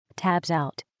tabs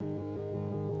out.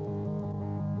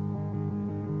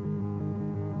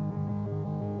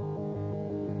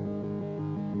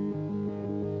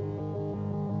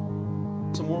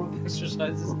 Some more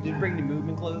exercises. Did you bring the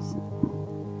movement clothes?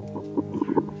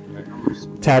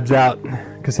 Tabs out.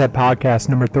 Cassette podcast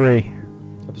number 3.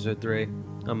 Episode 3.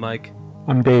 I'm Mike.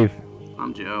 I'm Dave.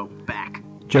 I'm Joe. Back.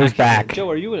 Joe's back. Joe,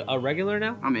 are you a regular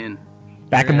now? I'm in.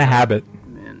 Back in the habit.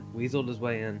 I'm in. Weaseled his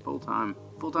way in. Full time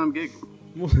gig.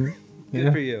 Good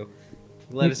Yeah. for you.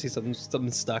 Glad to see something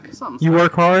stuck. Something. You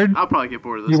work hard. I'll probably get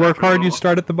bored of this. You work after a hard. You little.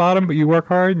 start at the bottom, but you work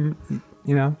hard, and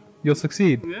you know you'll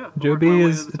succeed. Yeah. I'll Joe work B my way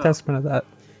is to a the top. testament of that.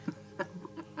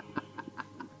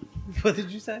 What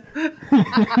did you say?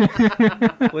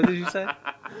 What did you say?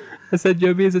 I said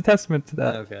Joe B is a testament to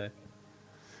that. Okay.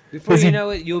 Before Is you he- know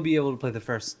it, you'll be able to play the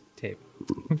first tape.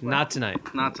 Not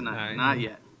tonight. Not tonight. All right. Not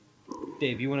yet.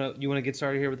 Dave, you wanna get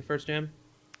started here with the first jam?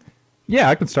 Yeah,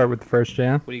 I can start with the first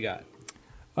jam. What do you got?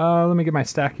 Let me get my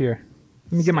stack here.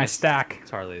 Let me get my stack.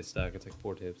 It's hardly a stack. It's like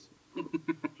 4 tapes.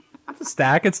 It's a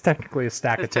stack. It's technically a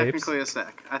stack It's of tapes. technically a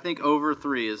stack. I think over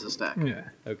 3 is a stack. Yeah,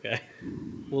 Okay.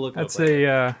 We'll look. that's up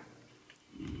later.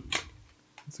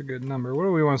 that's a good number. What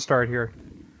do we want to start here?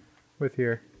 With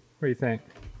here, what do you think?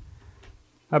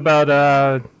 How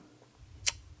about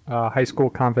High School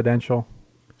Confidential?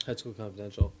 High School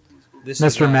Confidential. This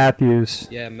Mr. is, Matthews.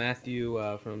 Yeah, Matthew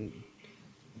from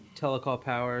Telecall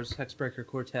Powers, Hexbreaker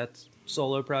Quartet's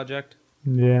solo project.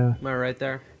 Yeah. Am I right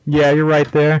there? Yeah, you're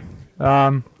right there.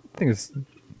 I think it's.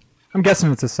 I'm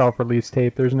guessing it's a self-release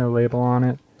tape. There's no label on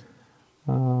it.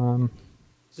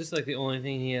 Is this like the only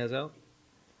thing he has out?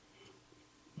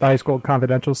 The High School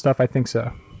Confidential stuff, I think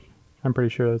so. I'm pretty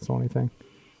sure that's the only thing.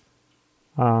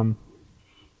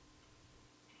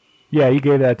 Yeah, you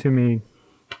gave that to me.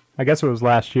 I guess it was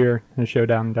last year in a show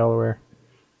down in Delaware.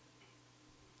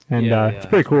 And it's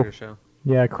pretty cool. Hexbreaker Show.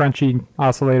 Yeah, crunchy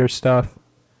oscillator stuff.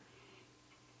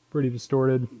 Pretty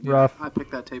distorted, Yeah, rough. I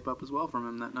picked that tape up as well from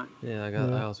him that night. Yeah,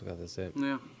 Yeah. I also got this tape.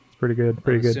 Yeah. It's pretty good.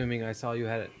 Pretty I'm good. assuming I saw you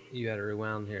had it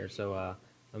rewound here, so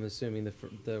I'm assuming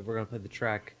the we're gonna play the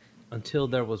track "Until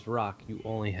There Was Rock." You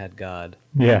only had God.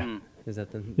 Yeah. Mm. Is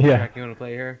that the Yeah. track you want to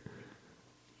play here?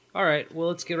 All right. Well,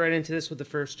 let's get right into this with the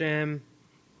first jam.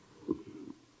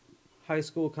 High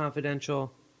School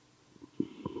Confidential.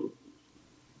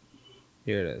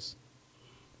 Here it is.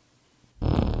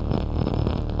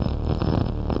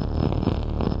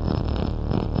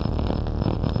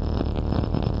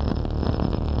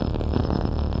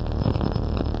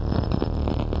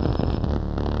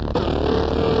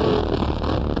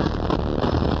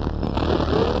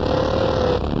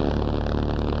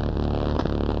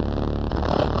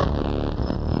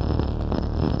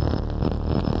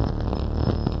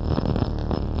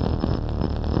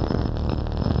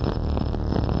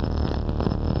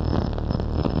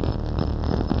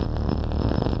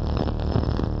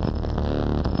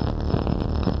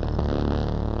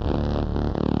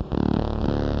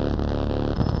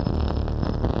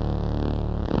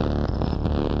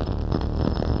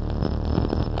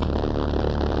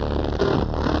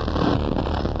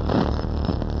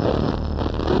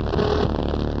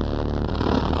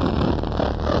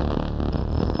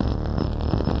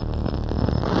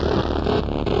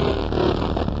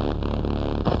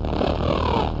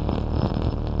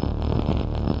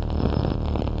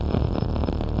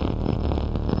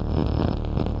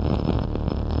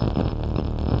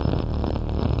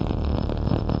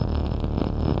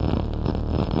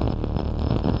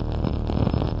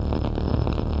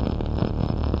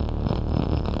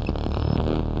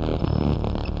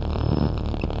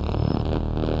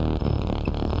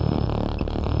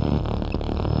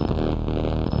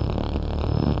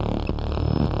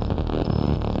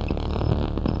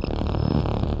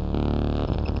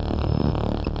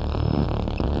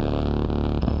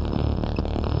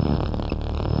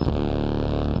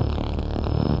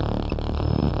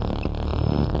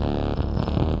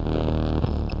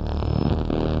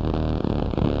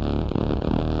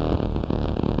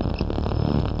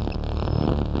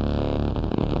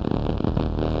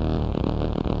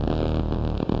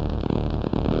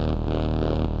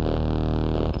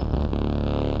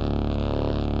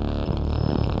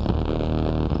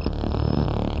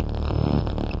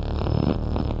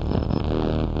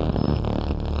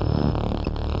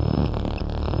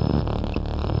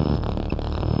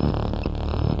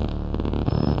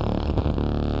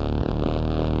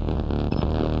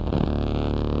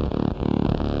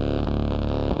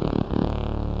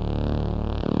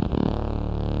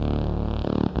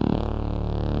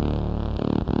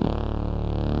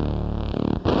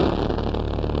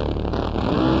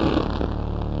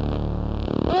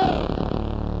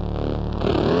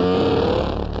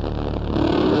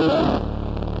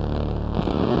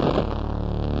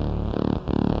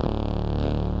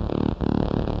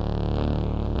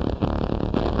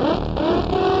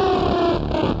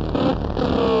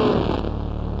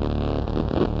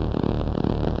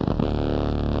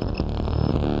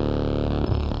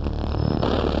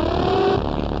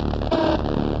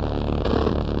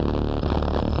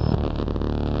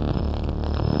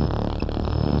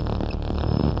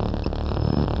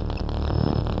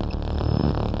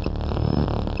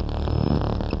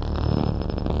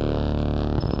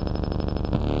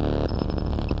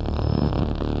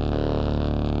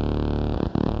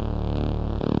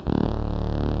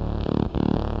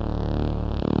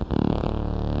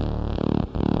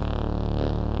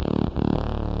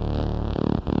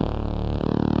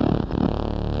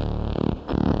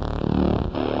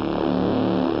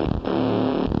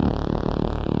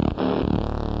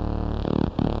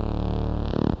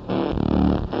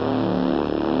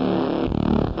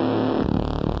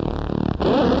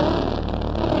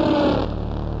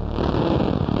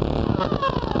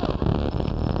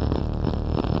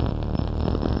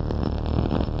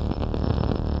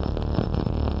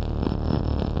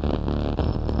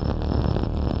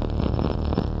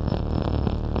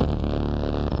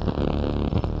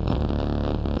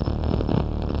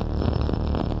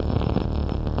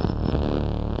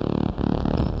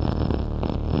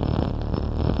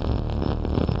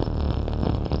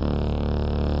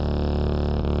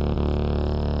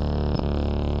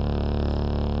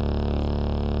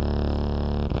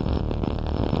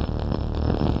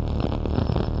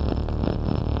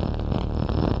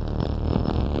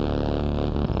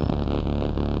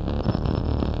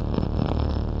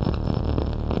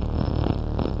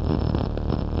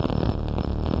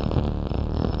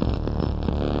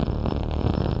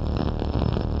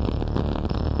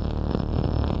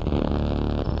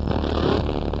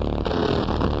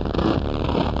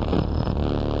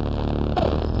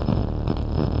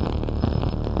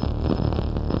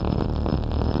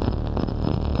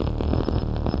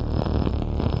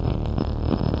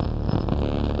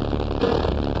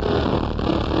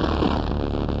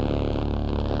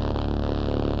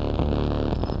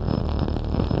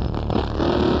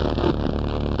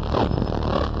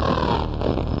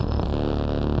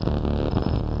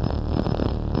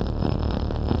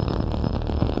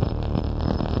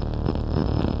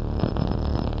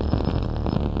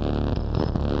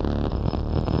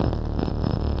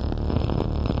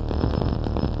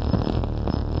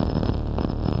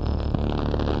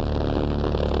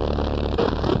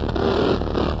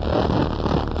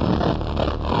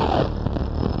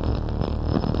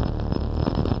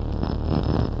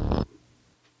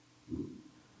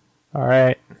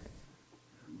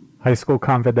 High School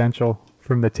Confidential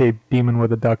from the tape Demon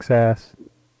with a Duck's Ass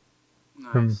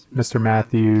from Nice. Mr.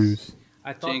 Matthews.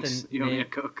 I thought Jinx, the you owe me name, a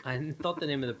Coke. I thought the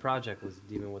name of the project was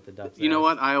Demon with the Duck's You know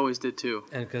Ass. what? I always did too.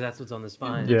 And because that's what's on the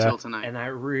spine. Yeah. Until tonight. And I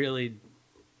really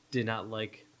did not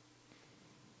like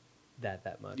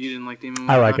that much. You didn't like Demon with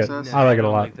I the like Duck's it. Ass? I like it a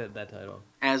don't lot. Like that title.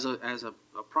 As a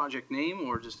project name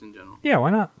or just in general? Yeah,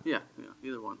 why not? Yeah,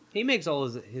 either one. He makes all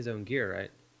his own gear, right?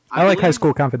 I like High believe-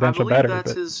 School Confidential I believe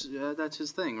better, That's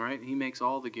his thing, right? He makes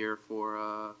all the gear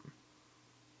for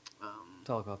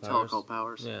Telecall Powers. Telecall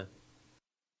Powers. Yeah.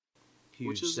 Huge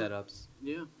Which is setups.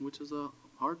 Yeah, which is a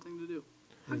hard thing to do.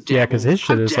 Yeah, 'cause his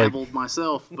shit I've is like- dabbled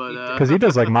myself, but because he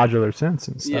does like modular synths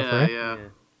and stuff, yeah, right? yeah.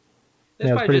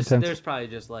 Yeah, it's pretty intense. There's probably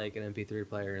just like an MP3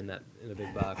 player in a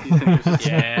big box. You think it's just,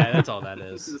 Yeah, that's all that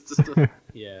is. it's just a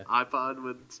Yeah. iPod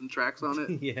with some tracks on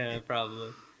it? Yeah, probably.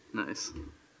 Nice.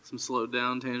 Some slowed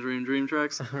down Tangerine Dream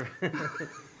tracks.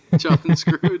 Chopped and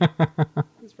screwed.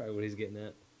 That's probably what he's getting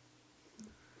at.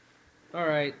 All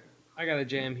right, I got a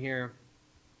jam here.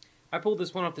 I pulled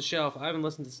this one off the shelf. I haven't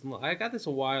listened to this. I got this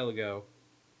a while ago,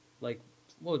 like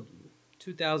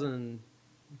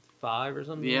 2005 or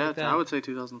something. Yeah, like that. I would say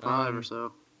 2005 or Um,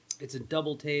 so. It's a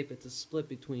double tape. It's a split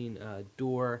between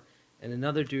Door and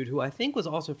another dude who I think was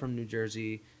also from New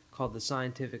Jersey, called The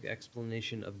Scientific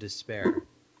Explanation of Despair,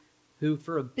 who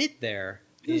for a bit there.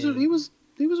 He was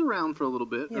around for a little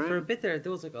bit, Yeah, right? for a bit there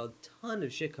was like a ton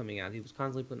of shit coming out. He was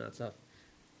constantly putting out stuff.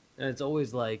 And it's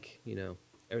always like,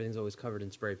 everything's always covered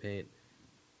in spray paint,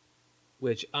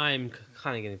 which I'm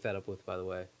kind of getting fed up with, by the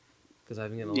way, because I've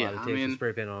been getting a lot of Yeah, I tapes mean- with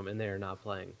spray paint on them, and they are not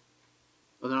playing.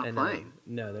 Oh, they're not And, playing.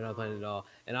 no, they're not playing at all.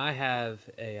 And I have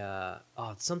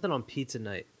it's something on Pizza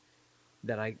Night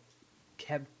that I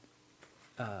kept,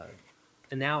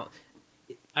 and now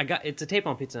it's a tape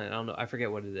on Pizza Night. I don't know, I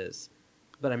forget what it is,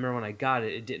 but I remember when I got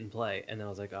it, it didn't play, and then I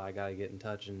was like, oh, I gotta get in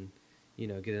touch and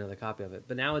get another copy of it.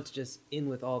 But now it's just in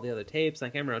with all the other tapes, and I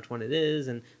can't remember which one it is,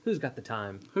 and who's got the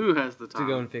time Who has the time? to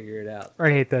go and figure it out?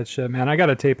 I hate that shit, man. I got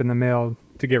a tape in the mail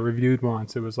to get reviewed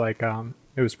once. It was like,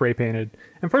 it was spray painted.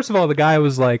 And first of all, the guy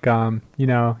was like,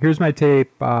 here's my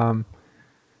tape.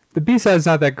 The B-side's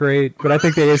not that great, but I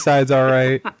think the A-side's all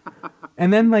right.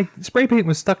 And then like spray paint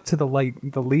was stuck to the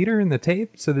leader in the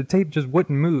tape, so the tape just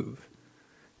wouldn't move.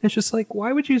 It's just like,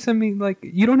 why would you send me, like,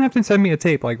 you don't have to send me a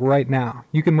tape, like, right now.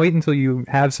 You can wait until you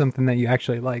have something that you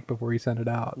actually like before you send it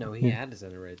out. No, he had to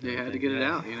send it right there. He I had to think. get it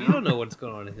Yeah. out, You don't know what's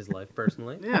going on in his life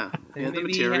personally. Yeah, he had the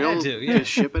Maybe he had material. to, yeah.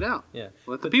 Just ship it out. Yeah.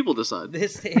 Let the people decide.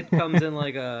 This tape comes in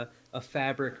like a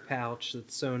fabric pouch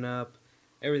that's sewn up.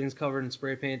 Everything's covered in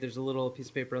spray paint. There's a little piece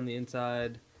of paper on the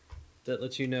inside that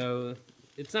lets you know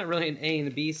it's not really an A and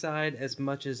a B side as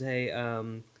much as a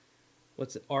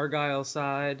Argyle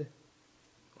side,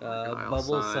 Argyle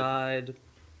Bubble side. side,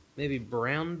 maybe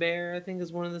Brown Bear I think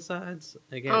is one of the sides.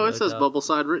 Again, Oh, it like, says bubble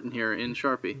side written here in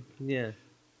Sharpie. Yeah.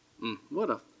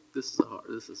 This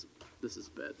is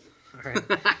bad. All right.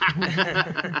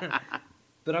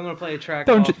 But I'm gonna play a track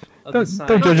Don't off ju- of don't- the side.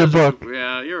 don't judge a book.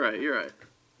 Yeah, you're right.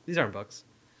 These aren't books.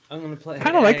 I'm gonna play.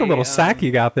 Kind of like the little a, sack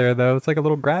you got there, though. It's like a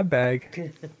little grab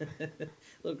bag.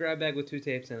 little grab bag with 2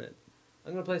 tapes in it.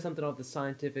 I'm gonna play something off the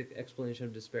Scientific Explanation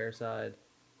of Despair side,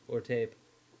 or tape.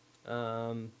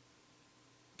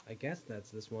 I guess that's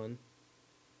this one.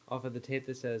 Off of the tape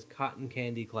that says Cotton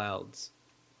Candy Clouds.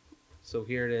 So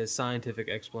here it is, Scientific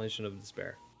Explanation of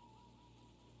Despair.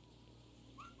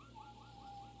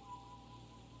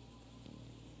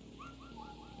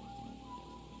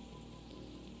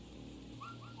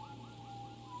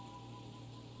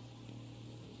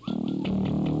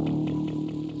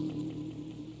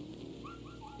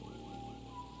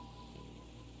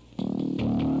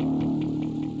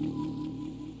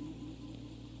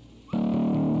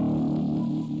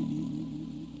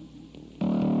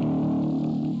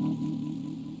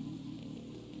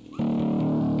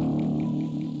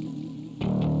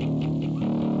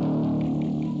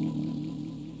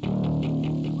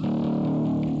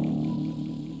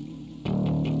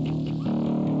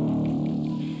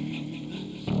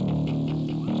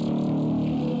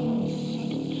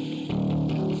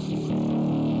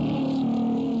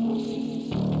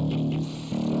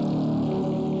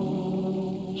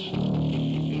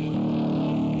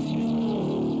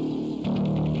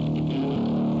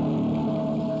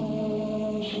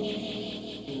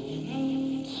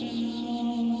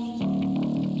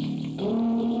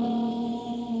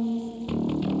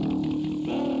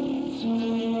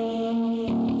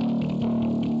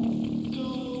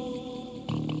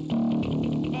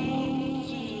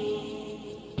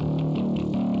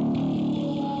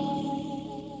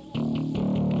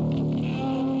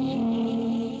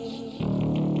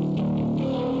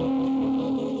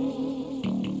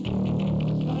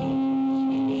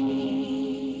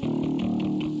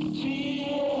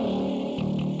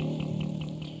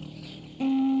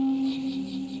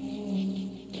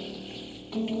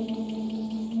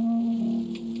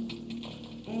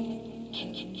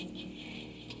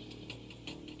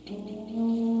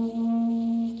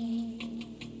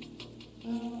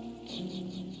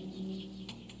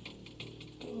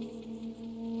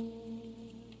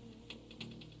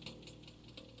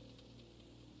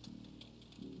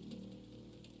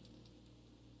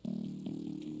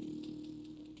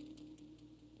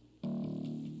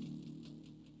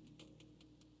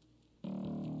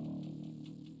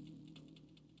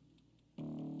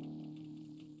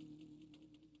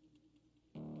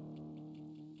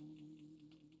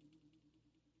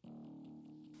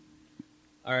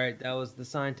 All right, that was the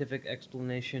scientific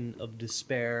explanation of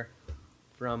despair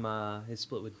from his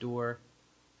split with Door.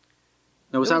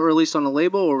 Now, was that released on a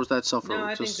label or was that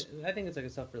self-released? No, I think it's like a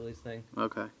self-release thing.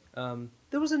 Okay.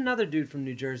 There was another dude from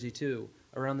New Jersey too,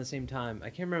 around the same time. I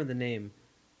can't remember the name,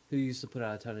 who used to put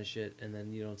out a ton of shit, and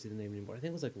then you don't see the name anymore. I think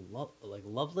it was like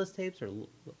Loveless tapes or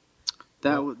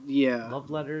yeah. Love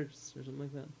Letters or something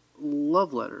like that.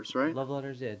 Love Letters, right? Love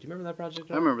Letters, yeah. Do you remember that project?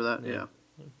 I remember that. Yeah.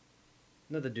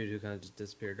 Another dude who kind of just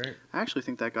disappeared, right? I actually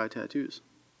think that guy tattoos.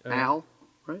 Oh, Al,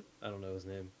 right? I don't know his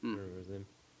name. I don't remember his name.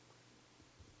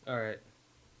 All right.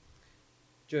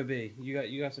 Joe B, you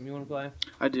got something you want to play?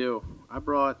 I do. I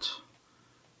brought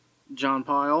John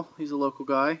Pyle. He's a local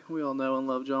guy. We all know and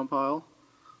love John Pyle.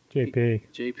 JP.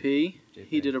 JP.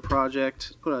 He did a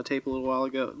project, put out a tape a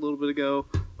little bit ago.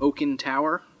 Oaken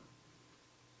Tower.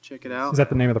 Check it out. Is that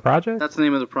the name of the project? That's the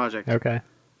name of the project. Okay.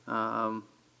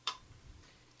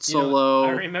 Solo.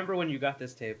 I remember when you got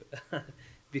this tape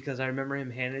because I remember him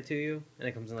handing it to you, and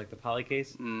it comes in like the poly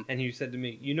case, and you said to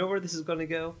me, "You know where this is going to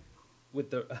go." With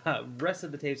the rest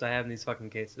of the tapes I have in these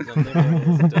fucking cases, I'm never going to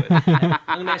listen to it.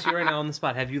 I'm going to ask you right now on the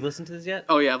spot. Have you listened to this yet?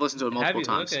 Oh yeah, I've listened to it multiple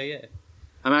times. Okay, yeah.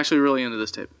 I'm actually really into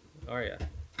this tape. Oh yeah.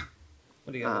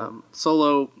 What do you got?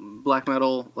 Solo black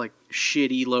metal, like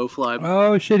shitty lo-fi.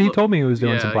 Oh shit! He told me he was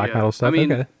doing some black metal stuff. I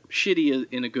mean, okay. shitty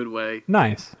in a good way.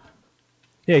 Nice.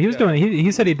 Yeah, he was doing.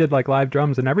 He said he did like live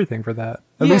drums and everything for that.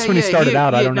 At least when he started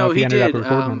out, I don't know if he ended up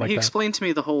recording like that. He explained to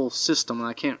me the whole system, and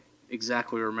I can't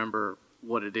exactly remember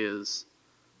what it is,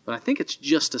 but I think it's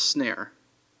just a snare.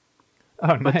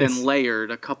 Oh, nice. But then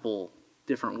layered a couple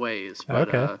different ways.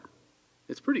 But, okay.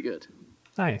 It's pretty good.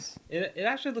 Nice. It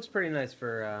actually looks pretty nice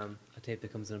for a tape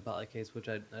that comes in a poly case, which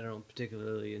I don't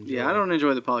particularly enjoy. Yeah, I don't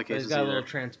enjoy the poly But cases it's got either. a little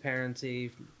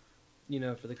transparency,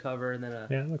 for the cover, and then a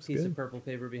it looks piece good. of purple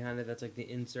paper behind it that's like the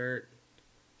insert,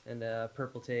 and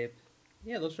purple tape.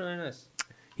 Yeah, it looks really nice.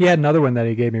 He had another one that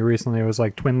he gave me recently. It was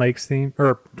like Twin Lakes themed,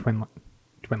 or Twin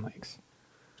Lakes,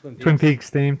 Twin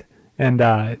Peaks themed, and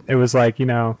it was like it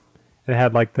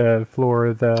had like the floor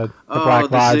of the Black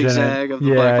the Lodge in zigzag it. of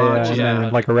the Black Lodge, and yeah.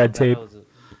 then like a red tape. What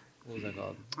was that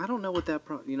called? I don't know what that.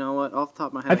 You know what? Off the top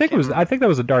of my head, I think that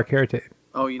was a dark hair tape,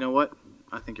 Oh, you know what?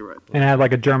 I think you're right. and it had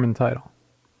like a German title.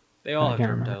 They all I have can't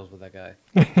German remember. titles with that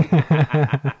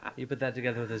guy. You put that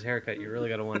together with his haircut, you really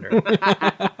got to wonder.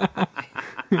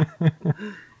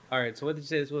 All right, so what did you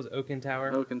say this was? Oaken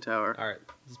Tower? Oaken Tower. All right,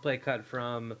 let's play a cut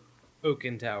from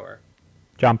Oaken Tower.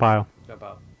 John Pyle. Jump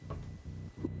out.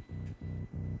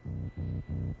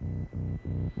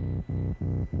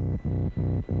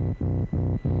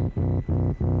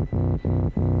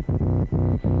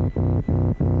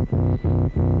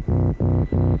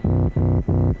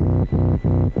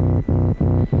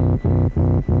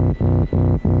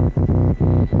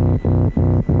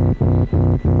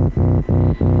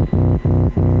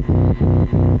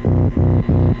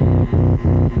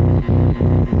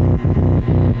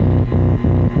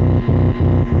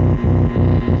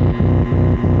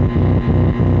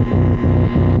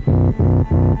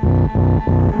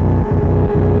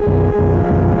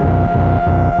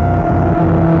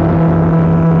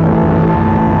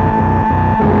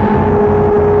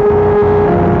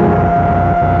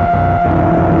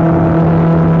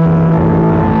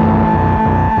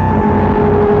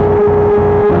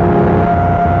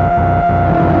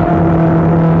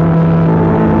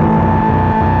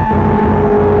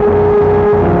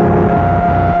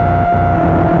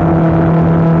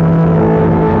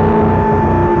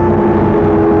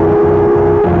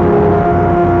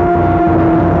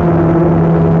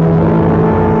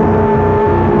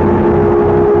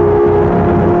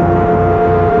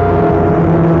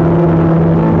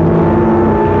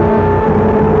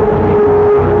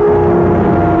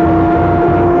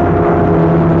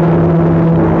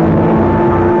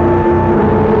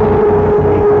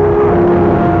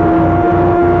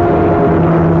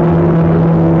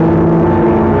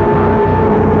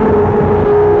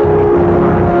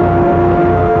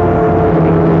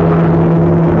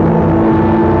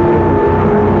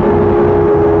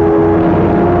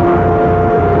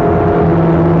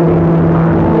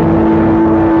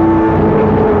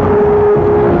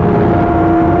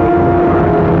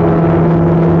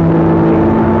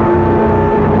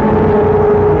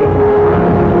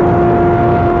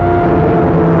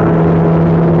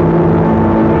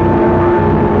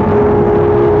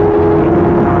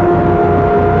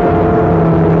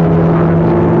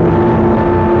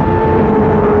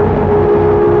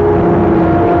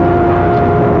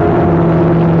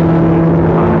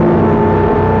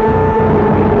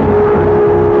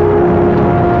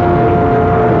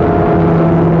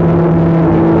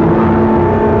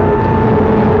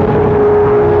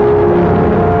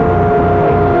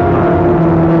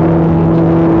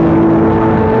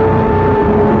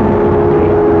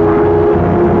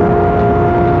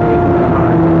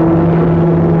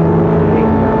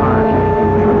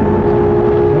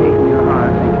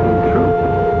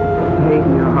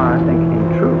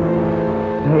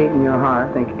 hate in your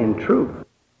heart, think in truth.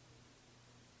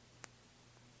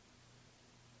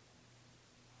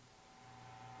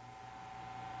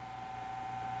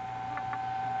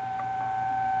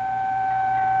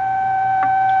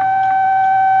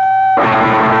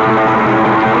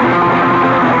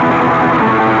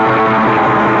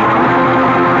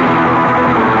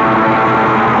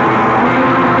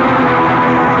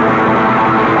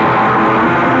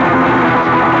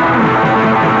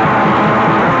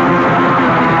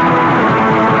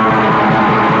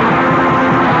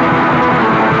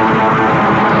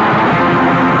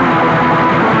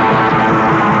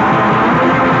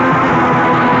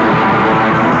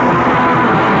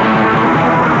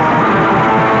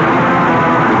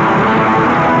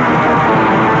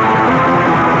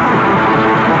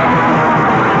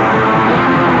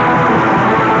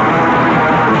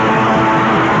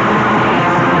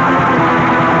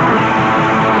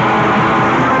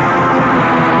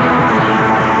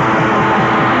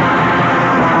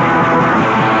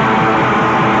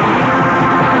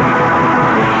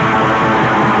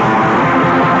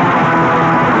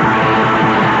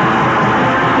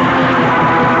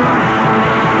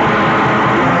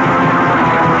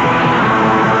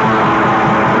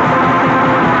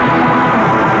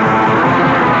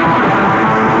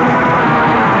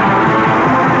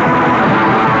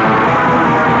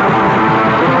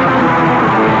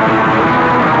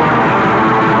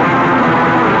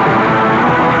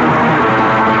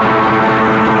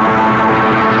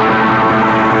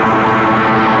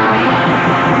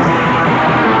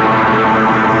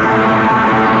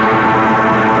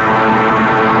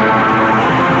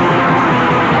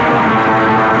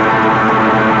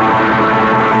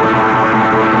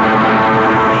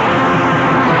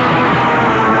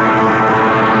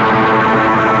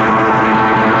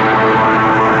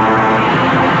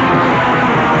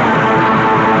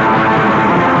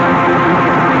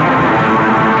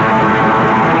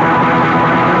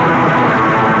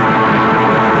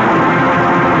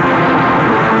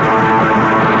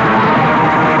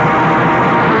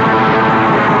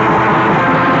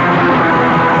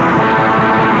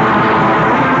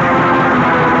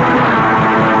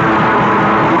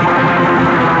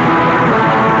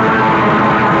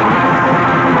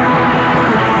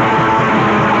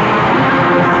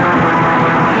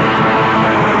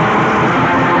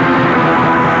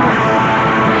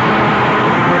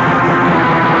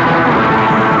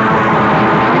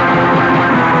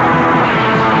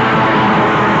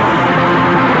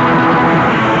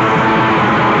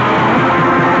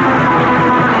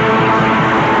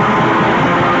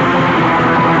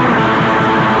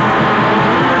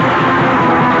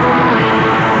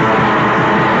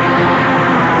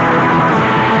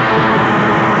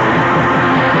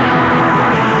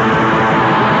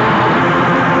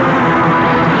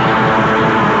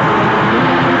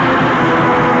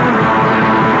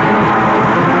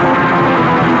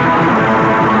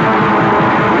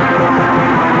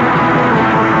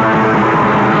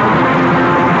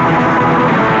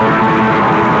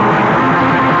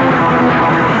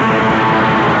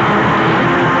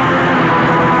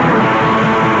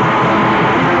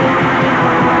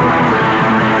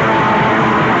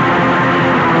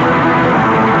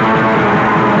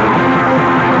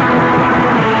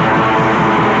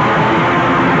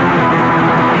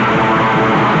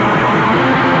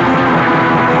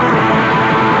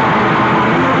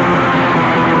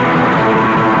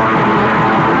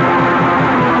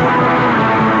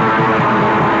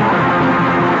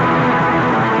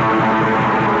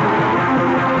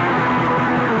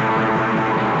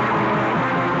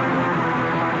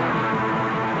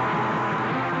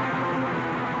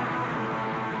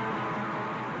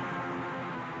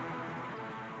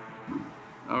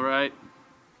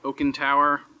 Oaken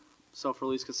Tower,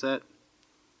 self-release cassette.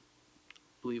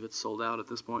 I believe it's sold out at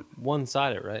this point.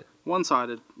 One-sided, right?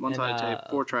 One-sided And, tape,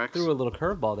 4 tracks. Threw a little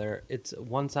curveball there. It's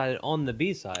one-sided on the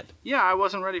B side. Yeah, I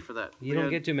wasn't ready for that. You don't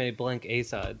get too many blank A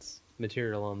sides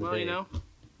material on the Well, day. you know.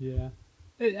 Yeah.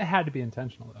 It had to be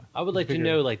intentional, though. I would like to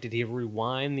know, like, did he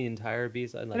rewind the entire B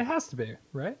side? Like, it has to be,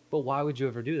 right? But why would you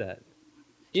ever do that?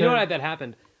 You know what I bet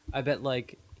happened? I bet,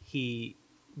 like, he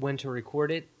went to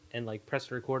record it and, like,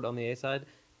 pressed record on the A side,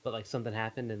 but, like, something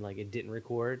happened and, like, it didn't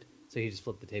record, so he just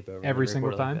flipped the tape over. Every and single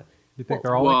recorded time? Like You think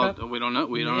they're all like that? We don't know.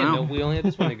 We don't Yeah, know. No, we only have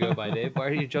this one to go by, Dave. Why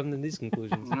are you jumping to these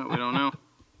conclusions? No, we don't know.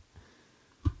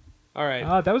 All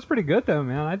right. That was pretty good, though,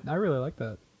 man. I really like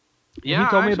that. Yeah,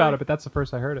 he told me about it, but that's the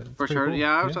first I heard it. It's first pretty heard cool. it.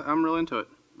 Yeah, I'm real into it.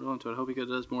 Real into it. Hope he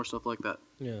does more stuff like that.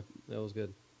 Yeah, that was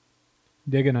good.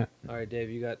 Digging it. All right, Dave,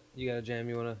 you got a jam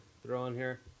you want to throw on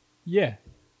here? Yeah.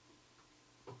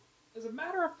 As a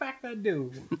matter of fact, I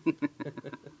do.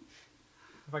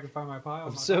 If I can find my pile.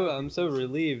 I'm so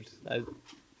relieved.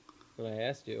 When I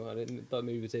asked you, I didn't thought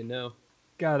maybe you would say no.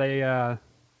 Got a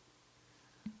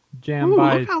jam Ooh,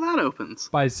 by look how that opens.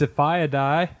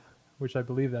 Ziphiadae, which I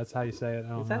believe that's how you say it. I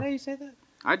don't Is know. that how you say that?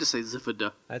 I just say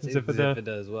Zifida. I'd say Ziphidae.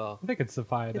 Ziphidae as well. I think it's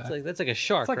Ziphiadae. That's like a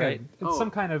shark, It's like right? it's some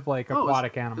kind of like Oh,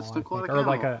 aquatic it's animal, an I think. aquatic Or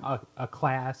like animal. a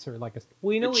class or like a.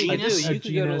 Well, you know A what you can do? genus? A You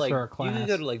can go to genus like or a you can go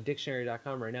class. to like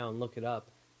dictionary.com right now and look it up,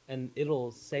 and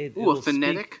it'll say. Ooh, it'll a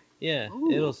phonetic? Speak, yeah,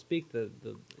 Ooh. it'll speak the.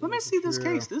 Let me see this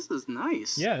True. case. This is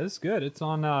nice. Yeah, it's good. It's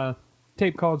on a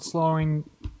tape called "Slowing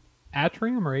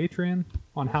Atrium" or "Atrium"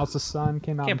 on House of Sun.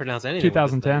 Came out Can't in pronounce anything.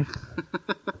 2010.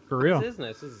 For real. This is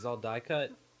nice. This is all die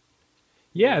cut.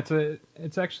 Yeah,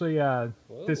 it's actually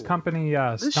this Whoa. company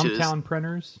This shit is- Stumptown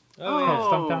Printers. Oh, It's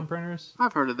called Oh. Stumptown Printers.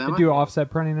 I've heard of them. They do offset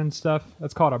printing and stuff.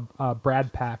 That's called a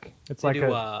Brad Pack. It's They like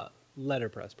do a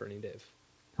letterpress printing, Dave.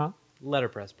 huh?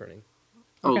 Letterpress printing.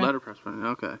 Oh, Okay. letterpress printing.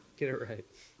 Okay. Get it right.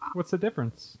 What's the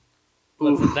difference?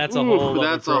 That's a whole other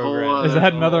that's a whole program. other. Is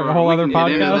that another- a whole we other can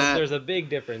get into podcast? that. There's a big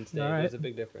difference, Dave. All right. There's a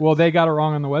big difference. Well, they got it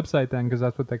wrong on the website then, because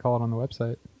that's what they call it on the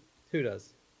website. Who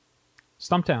does?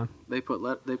 Stumptown. They put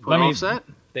Let me- offset.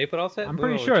 They put offset? I'm We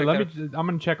pretty don't sure. check Let me. that- I'm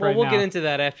gonna check Well, right we'll now. get into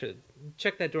that after.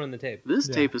 Check that during the tape. This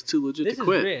Yeah. tape is too legit This to is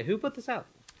quit. great. Who put this out?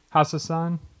 House of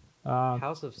Sun.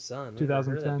 House of Sun. I've never heard of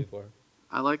that 2010. before.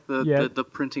 I like the, Yeah. the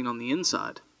printing on the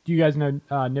inside. Do you guys know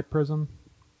Nip Prism?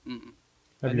 Mm-mm.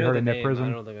 I Have you know heard the of Nip name, Prism?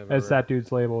 I don't think I've It's ever- that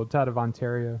dude's label. It's out of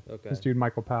Ontario. Okay. This dude,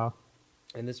 Michael Powell.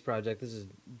 And this project, this is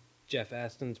Jeff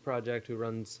Aston's project, who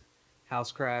runs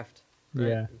Housecraft. Right?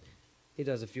 Yeah. He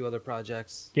does a few other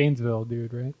projects. Gainesville,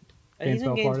 dude, right? And he's in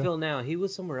Gainesville, Florida? Gainesville now. He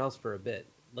was somewhere else for a bit,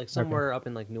 like somewhere up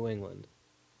in like New England,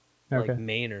 Okay. like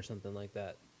Maine or something like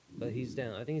that. But he's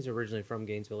down. I think he's originally from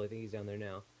Gainesville. I think he's down there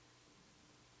now.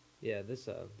 Yeah, this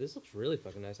looks really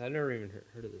fucking nice. I've never even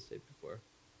heard of this tape before.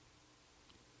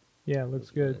 Yeah, it looks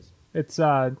good. Nice. It's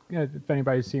if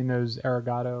anybody's seen those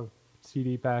Arigato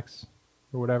CD packs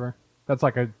or whatever, that's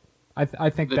like I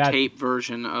think The that tape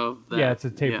version of that. yeah, it's a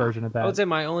tape Yeah. version of I would that. say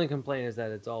my only complaint is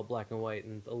that it's all black and white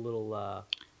and a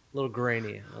little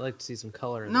grainy. I like to see some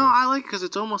color in No, there. I like because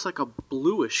it's almost like a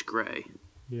bluish gray.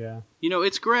 Yeah. You know,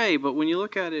 it's gray, but when you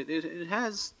look at it, it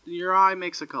has your eye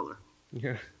makes a color.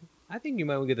 I think you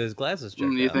might want to get those glasses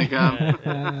checked You out. think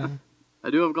I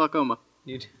do have glaucoma.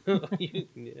 You do.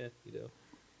 Yeah, you do.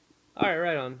 All right,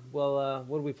 right on. Well,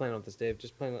 what are we playing on with this, Dave?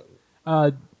 Just playing.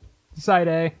 Side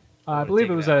A. I wanna believe take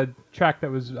it it was a track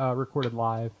that was recorded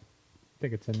live. I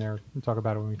think it's in there. We'll talk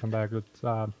about it when we come back. It's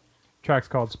track's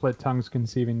called "Split Tongues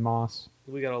Conceiving Moss."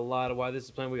 We got a lot of while this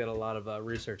is playing. We got a lot of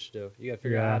research to do. You got to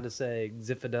figure out Yeah. how to say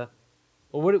Zifida.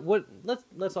 Well, what?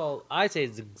 Let's all. I say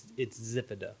it's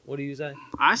Zifida. What do you say?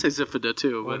 I say Zifida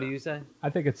too. What But, do you say?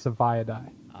 I think it's Saphiadae.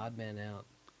 Odd man out.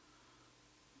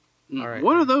 Mm, All right.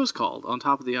 What are those called on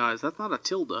top of the eyes? That's not a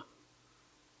tilde.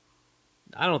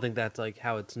 I don't think that's like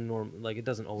how it's normal. Like it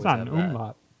doesn't always It's not an have that.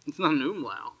 umlaut. It's not an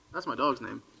umlau. That's my dog's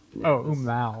name. Oh,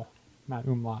 umlau, not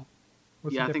umlaut.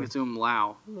 What's Yeah, the I think it's difference? umlau.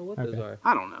 I don't know what those Okay. are.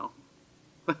 I don't know.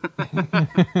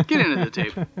 Get into the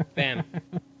tape. Bam.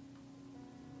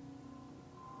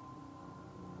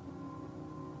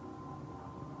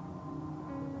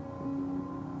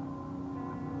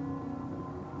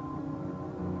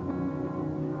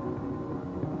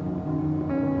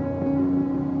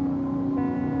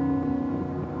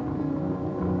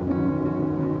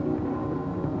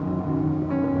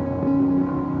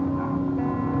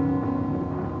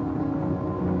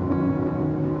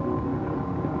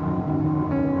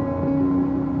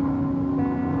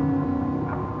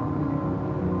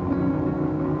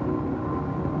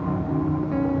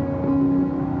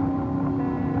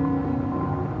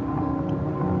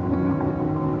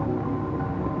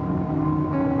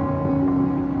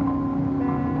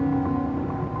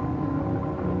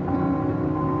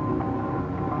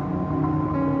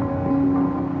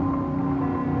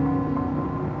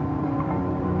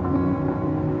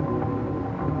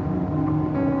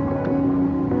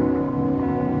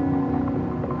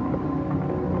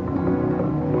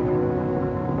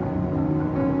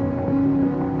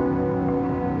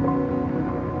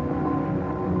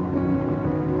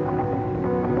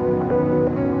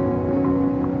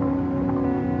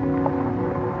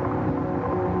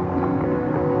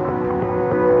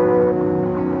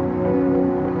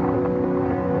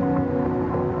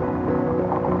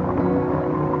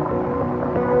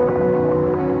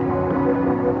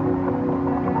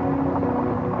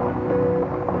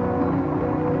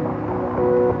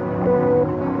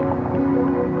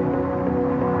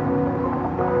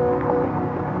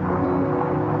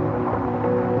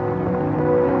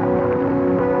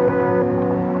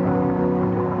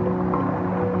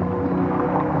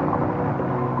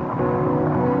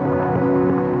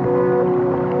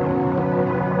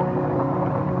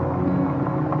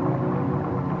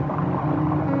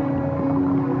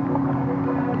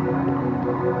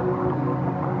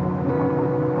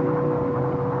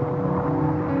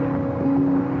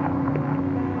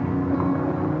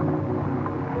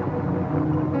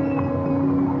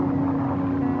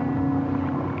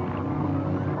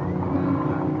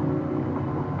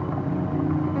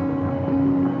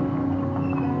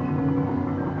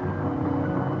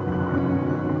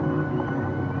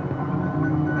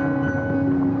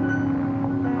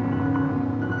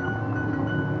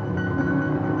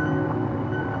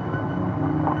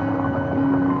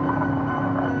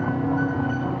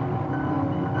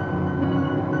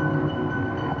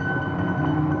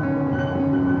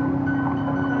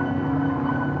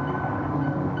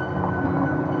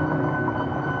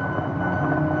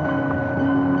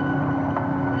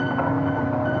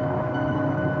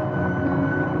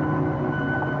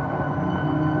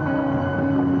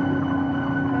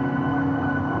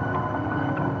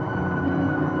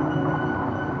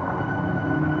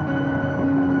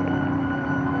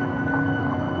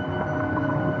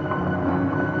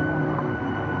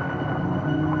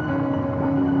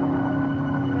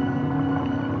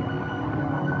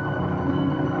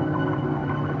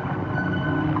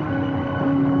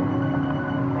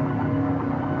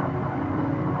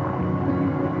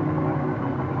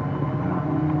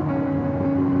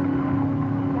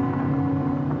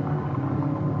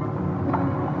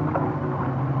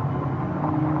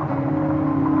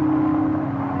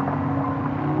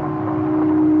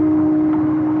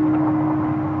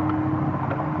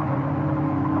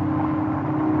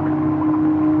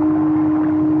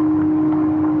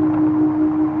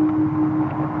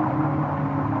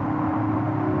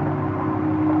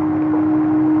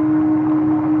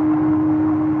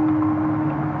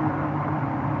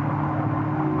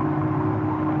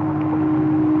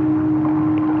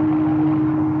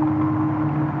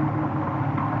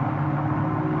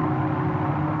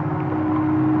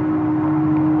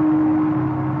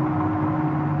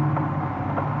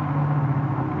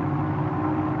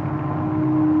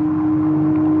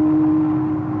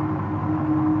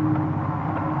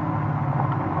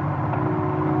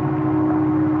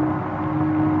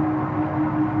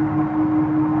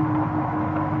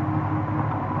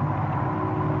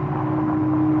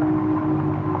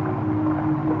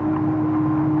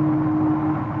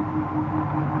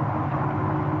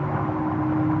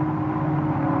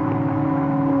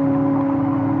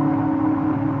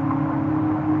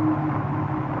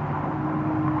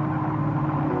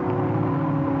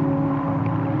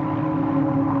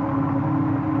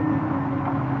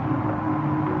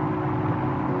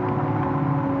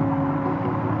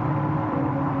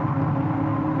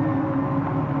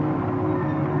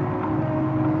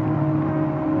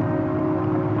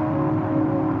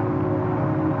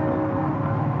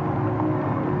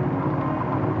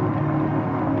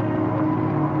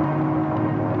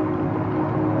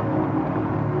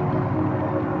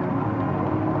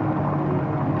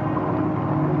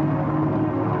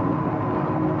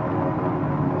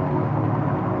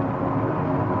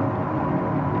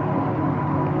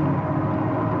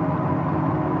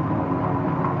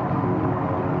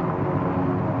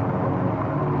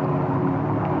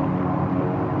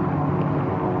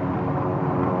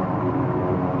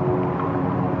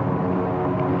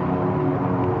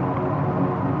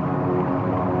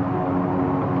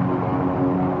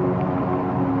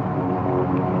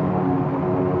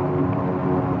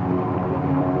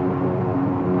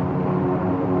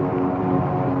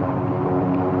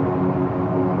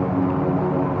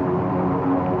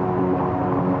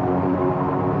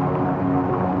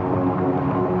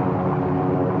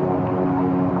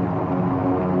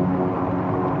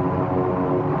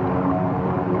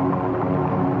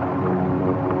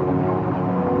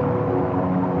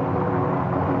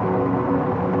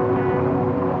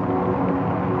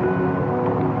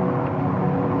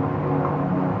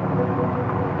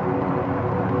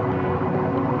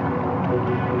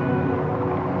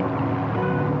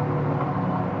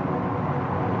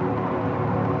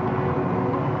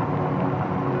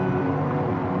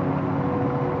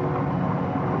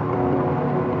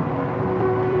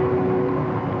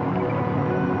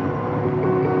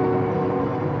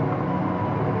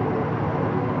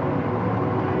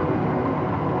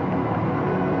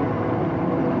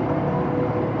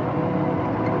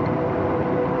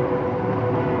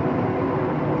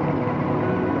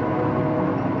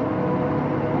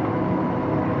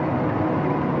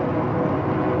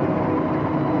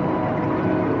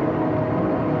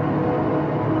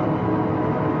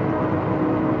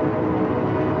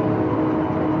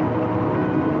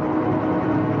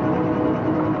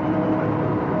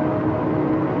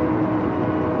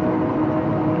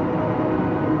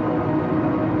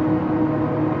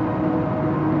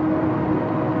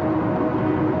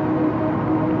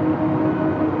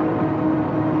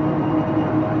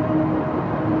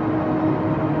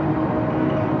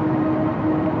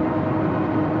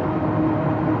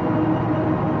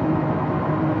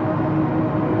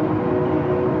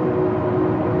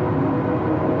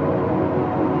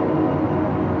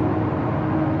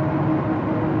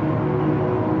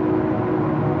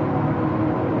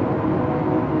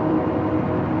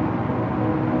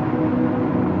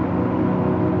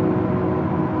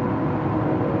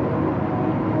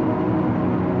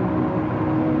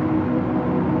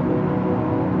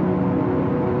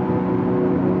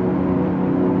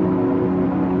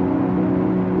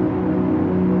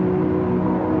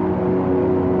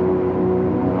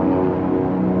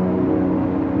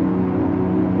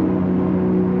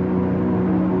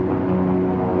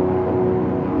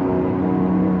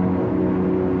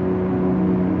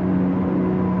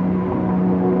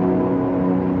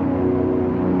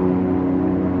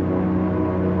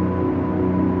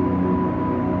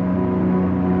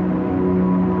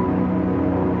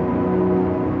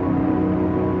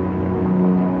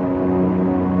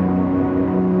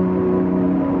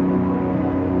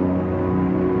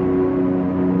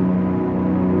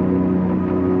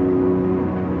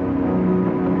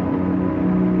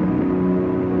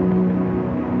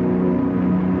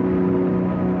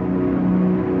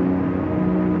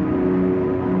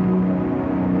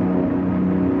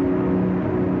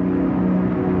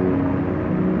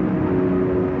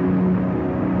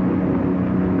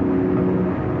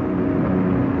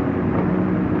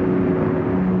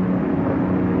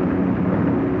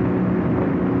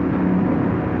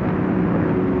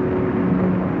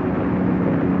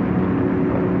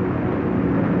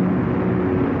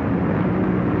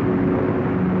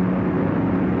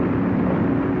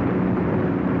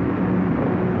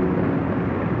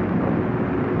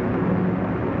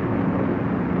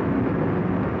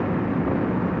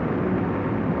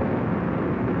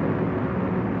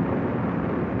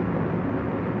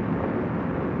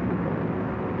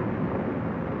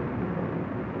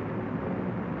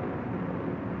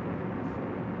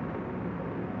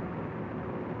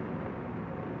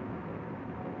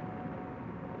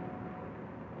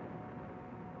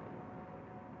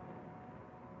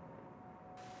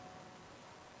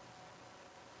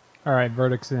 All right,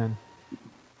 verdict's in.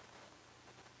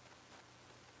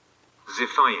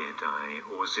 Zephyridi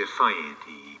or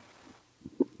Zephyridi.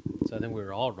 So I think we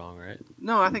were all wrong, right?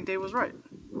 No, I think Dave was right.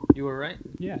 You were right.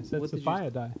 Yeah, it said What did you- Sophia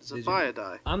die. Did you?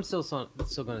 Zephyridi. I'm still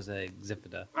going to say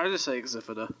Zipfida. I just say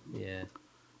Xifida. Yeah.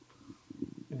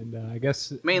 And I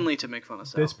guess Mainly to make fun of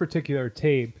Sal. this particular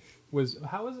tape was,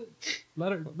 how was it?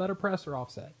 Letterpress or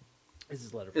offset? This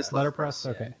is letterpress. It's Letterpress,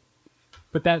 yeah. okay.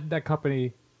 But that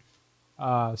company,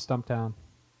 Stumptown,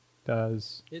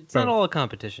 does. It's both. not all a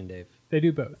competition, Dave. They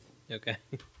do both. Okay.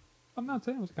 I'm not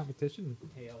saying it was a competition.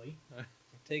 Haley.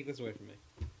 Take this away from me.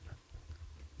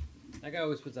 That guy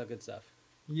always puts out good stuff.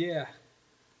 Yeah.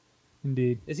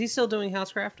 Indeed. Is he still doing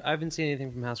Housecraft? I haven't seen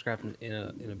anything from Housecraft in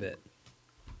a bit.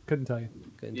 Couldn't tell you.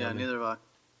 Couldn't Yeah, tell me. neither have I.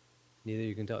 Neither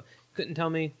you can tell. Couldn't tell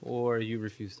me, or you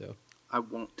refuse to. I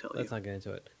won't tell Let's you. not get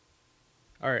into it.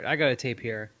 All right, I got a tape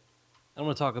here. I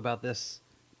want to talk about this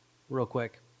real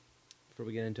quick before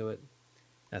we get into it.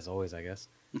 As always, I guess.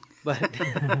 But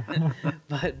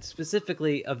but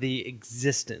specifically of the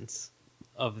existence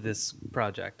of this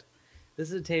project. This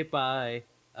is a tape by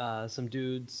some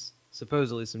dudes,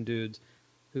 supposedly some dudes,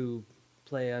 who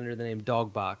play under the name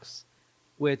Dogbox,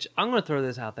 which I'm going to throw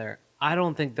this out there. I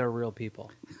don't think they're real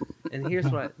people. And here's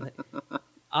what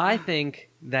I think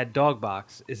that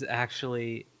Dogbox is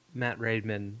actually Matt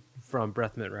Raidman from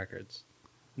Breath Mint Records,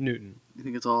 Newton. You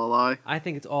think it's all a lie? I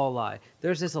think it's all a lie.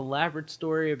 There's this elaborate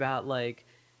story about like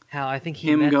how I think he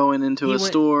Him met- going into he a went-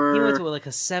 store. He went to like a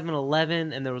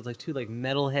 7-Eleven and there was like two like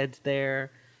metalheads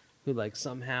there who like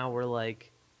somehow were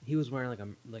like he was wearing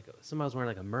somebody was wearing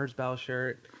like a Merzbow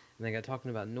shirt and they got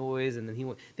talking about noise and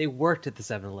then they worked at the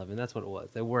 7-Eleven. That's what it was.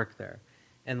 They worked there.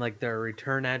 And like their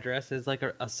return address is like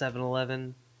a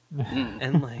 7-Eleven.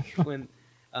 And like when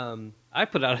I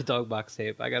put out a Dogbox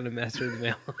tape, I got a master in the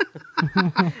mail.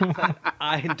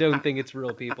 I don't think it's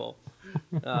real people.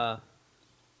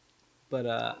 But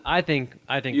I think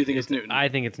You think it's Newton? I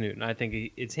think it's Newton. I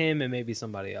think it's him and maybe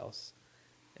somebody else.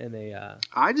 And they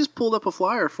I just pulled up a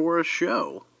flyer for a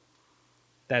show.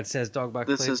 that says Dogbox.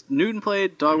 This played. says Newton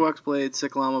played, Dogbox played,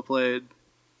 Sick Llama played,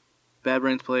 Bad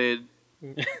Brains played,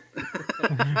 Reagan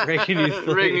Youth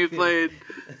played. Reagan Youth played.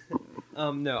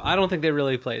 No, I don't think they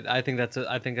really played. I think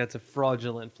that's a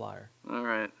fraudulent flyer. All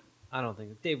right. I don't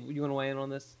think. Dave, you want to weigh in on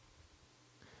this?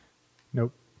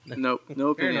 Nope. Nope.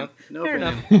 No Fair opinion. enough. No Fair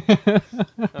opinion.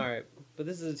 enough. All right, but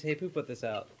this is a tape. Who put this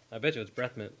out? I bet you it's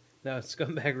Breath Mint. No, it's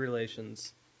Scumbag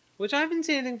Relations, which I haven't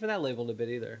seen anything for that label in a bit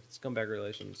either. Scumbag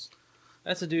Relations.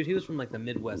 That's a dude. He was from like the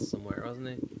Midwest somewhere, wasn't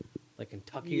he? Like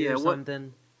Kentucky Yeah, or what-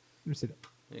 something. Let me see that.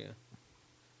 Yeah,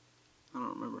 I don't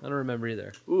remember. I don't remember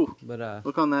either. Ooh, But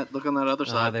look on that other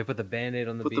side. they put the Band-Aid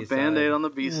on the Put B the side. Band-Aid on the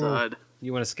B side.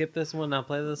 You want to skip this one? Not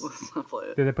play this. Let's not play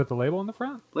it. Did they put the label on the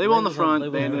front? Label on the Label's front,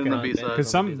 label's Band-Aid on the front, B Band-Aid side.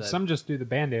 Because on the some B-side. some just do the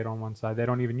Band-Aid on one side. They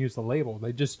don't even use the label.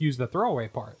 They just use the throwaway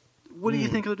part. What do you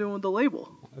think they're doing with the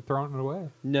label? They're throwing it away.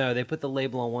 No, they put the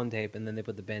label on one tape and then they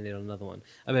put the Band-Aid on another one.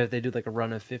 I bet if they do like a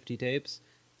run of 50 tapes,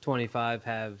 25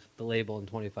 have the label and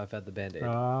 25 have the Band-Aid.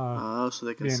 Ah. Oh, so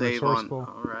they can Being save on. resourceful.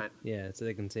 All right. Yeah, so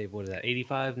they can save, what is that,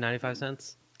 85, 95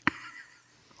 cents?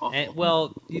 Awful. And,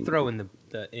 well, you throw in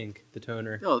the ink, the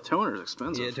toner. Oh, the toner's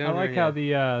expensive. Yeah, I like how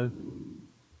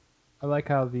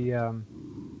the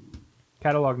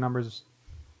catalog numbers.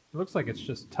 It looks like it's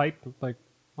just typed like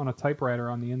on a typewriter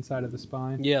on the inside of the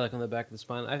spine. Yeah, like on the back of the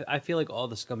spine. I feel like all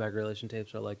the Scumbag Relation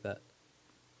tapes are like that.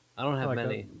 I don't have like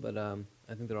many, but I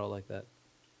think they're all like that.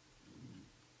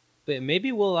 But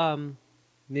maybe we'll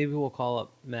call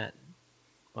up Matt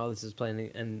while this is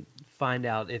playing and find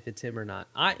out if it's him or not.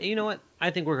 You know what?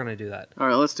 I think we're gonna do that. All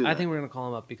right, let's do that. I think we're gonna call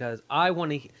him up because I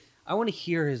want to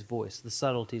hear his voice, the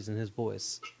subtleties in his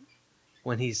voice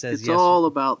when he says it's yes. all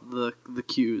about the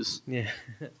cues. Yeah.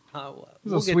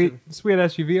 There's a sweet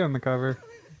SUV on the cover.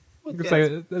 Looks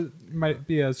like it might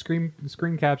be a screen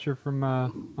capture from I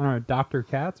don't know, Dr.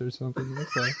 Katz or something. It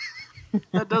looks like.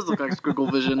 That does look like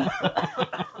Squiggle Vision.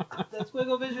 That's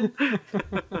Wiggle Vision.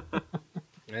 That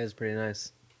is pretty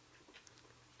nice.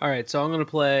 All right, so I'm going to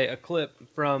play a clip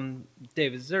from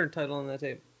David. Is there a title on that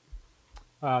tape?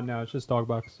 No, it's just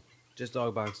Dogbox. Just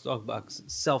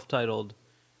Dogbox, self-titled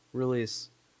release.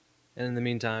 And in the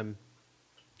meantime,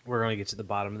 we're going to get to the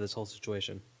bottom of this whole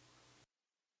situation.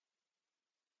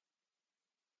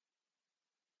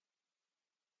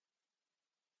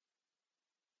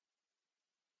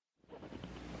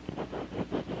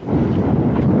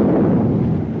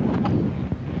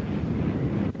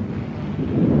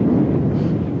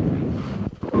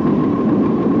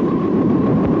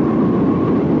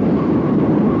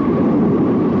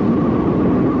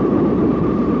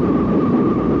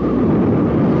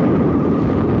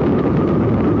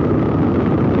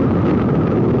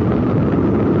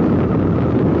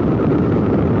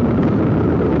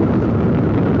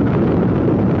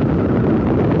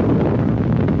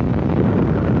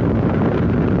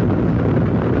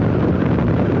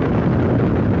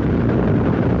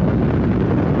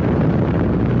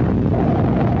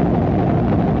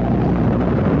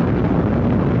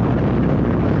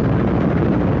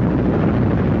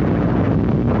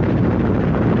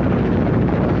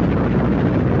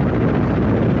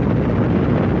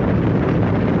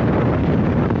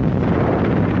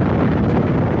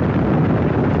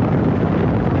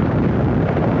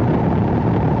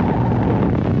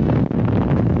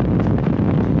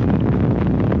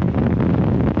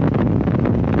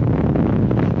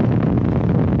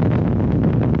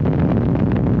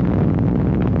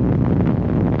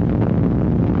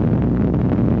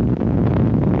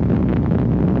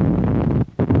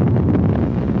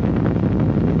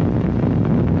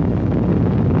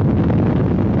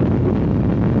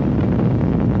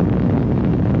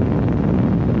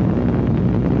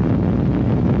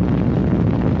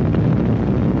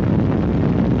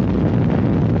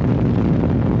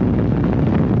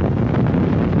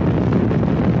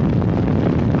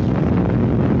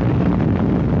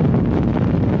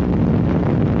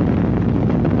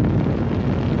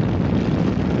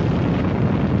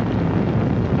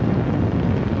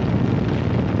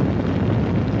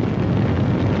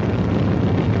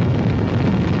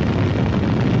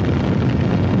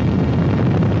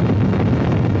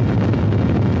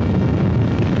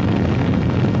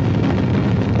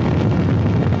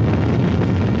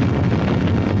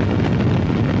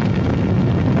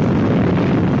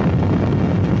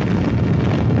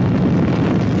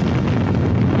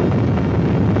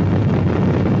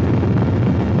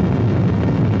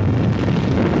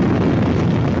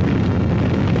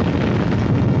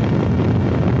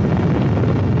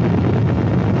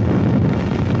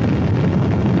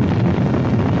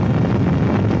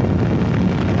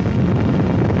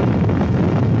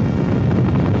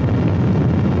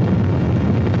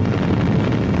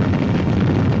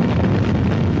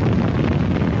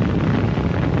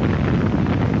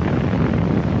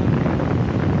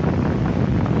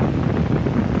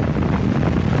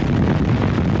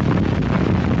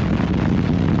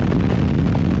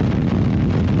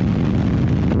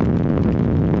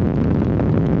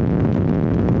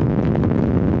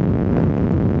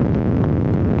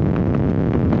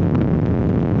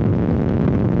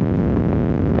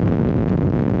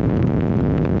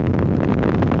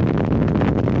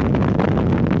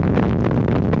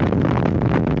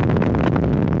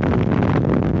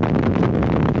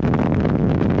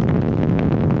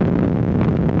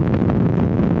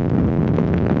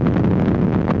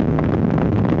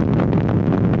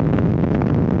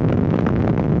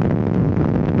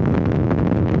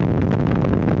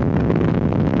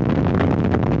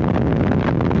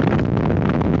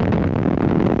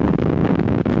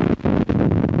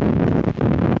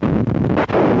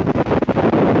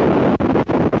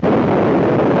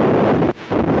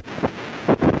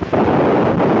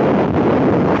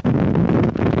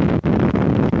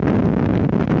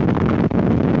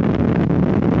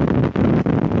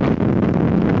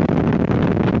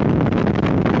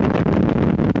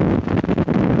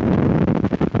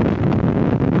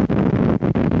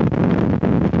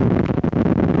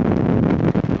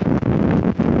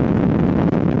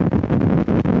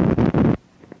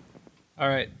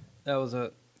 That was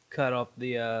a cut off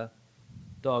the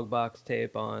dog box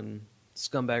tape on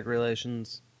Scumbag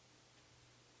Relations.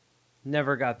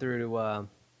 Never got through to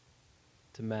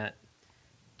Matt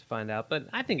to find out, but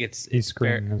I think it's He's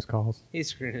fair. screening his calls. He's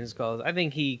screening his calls. I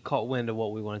think he caught wind of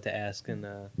what we wanted to ask and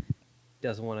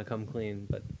doesn't want to come clean.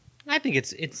 But I think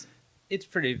it's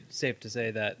pretty safe to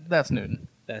say that That's Newton.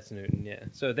 that's Newton. Yeah.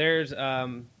 So there's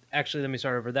actually, let me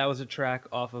start over. That was a track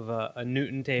off of a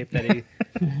Newton tape that he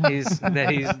he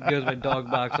goes by dog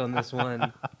box on this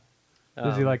one.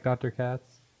 Does he like Dr.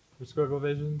 Katz or Squiggle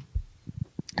Vision?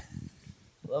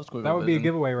 Love Squiggle That would be a Vision.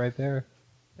 giveaway right there.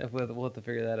 We'll have to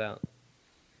figure that out.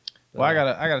 Well, I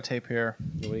got a tape here.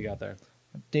 What do you got there?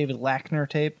 David Lackner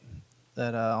tape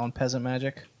that on Peasant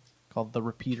Magic called The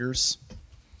Repeaters.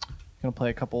 Gonna play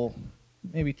a couple,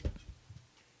 maybe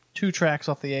 2 tracks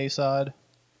off the A side.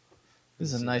 This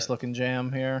is a See nice that. looking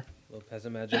jam here. Little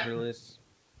Peasant Magic release.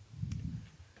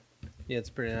 Yeah, it's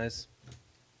pretty nice.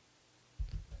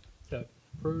 That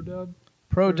Pro Dub?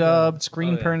 Pro dubbed,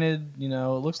 screen Oh, yeah. printed. You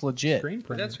know, it looks legit. Screen Is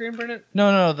printed. that screen printed?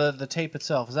 No, the tape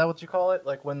itself. Is that what you call it?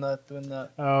 Like when the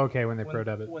Oh, okay, when they Pro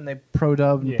Dub it. when they pro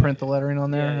dub and Yeah. print the lettering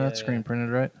on there. Yeah, That's yeah. screen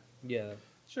printed, right? Yeah.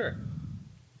 Sure.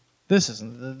 This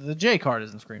isn't. The J card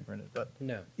isn't screen printed, but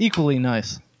No. equally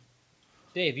nice.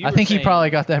 Dave, you I were think he saying- probably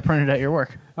got that printed at your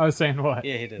work. I was saying what?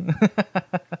 Yeah, he did.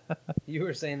 You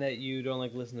were saying that you don't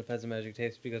like listen to Peasant Magic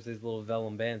tapes because these little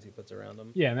vellum bands he puts around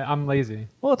them. Yeah, man, I'm lazy.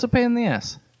 Well, it's a pain in the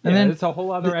ass. And Yeah, then it's a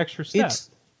whole other extra step.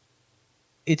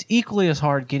 it's equally as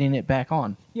hard getting it back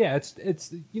on. Yeah, it's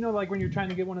like when you're trying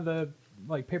to get one of the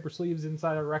like paper sleeves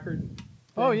inside a record.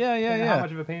 Oh, thing, yeah. How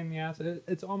much of a pain in the ass?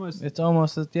 It's almost. It's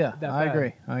almost yeah. That I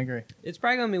bad. agree. It's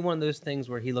probably gonna be one of those things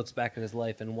where he looks back at his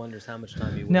life and wonders how much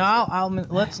time he wasted. Now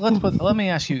let me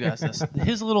ask you guys this: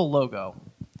 his little logo,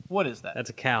 what is that? That's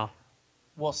a cow.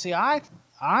 Well, see, I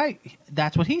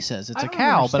that's what he says. It's I a don't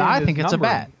cow, but understand I his think it's a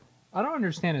numbering. bat. I don't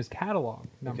understand his catalog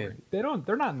numbering. Okay.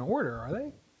 They're not in order, are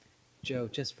they? Joe,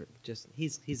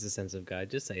 he's a sensitive guy.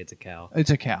 Just say it's a cow. It's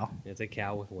a cow. It's a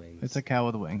cow with wings. It's a cow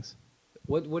with wings.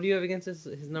 What do you have against his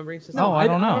numbering system? No, I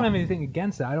don't know. I don't have anything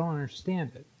against it. I don't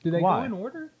understand it. Do they Why? go in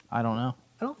order? I don't know.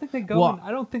 I don't think they go. Well,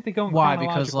 I don't think they go in Why?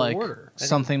 chronological Because like order.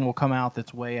 something will come out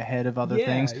that's way ahead of other Yeah,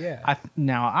 things. yeah.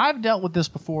 Now I've dealt with this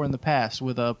before in the past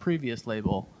with a previous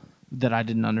label that I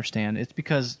didn't understand. It's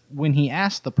because when he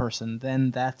asked the person, then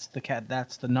that's the cat.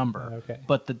 That's the number. Okay.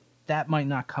 But that might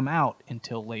not come out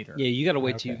until later. Yeah, you got to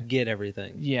wait till you Okay. get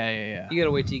everything. Yeah. You got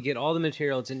to wait till you get all the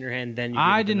material that's in your hand. Then you. give it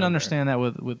I the didn't number. understand that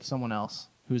with someone else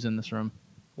who's in this room.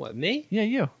 What, me? Yeah,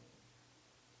 you.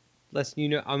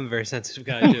 Listen, I'm a very sensitive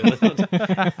guy too. Let's don't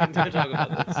talk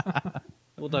about this.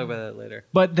 We'll talk about that later.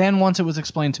 But then once it was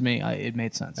explained to me, it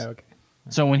made sense. Okay.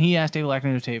 So when he asked David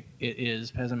Lackner to tape, it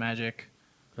is Peasant Magic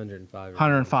 105.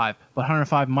 105, but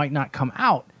 105 might not come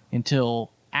out until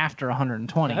after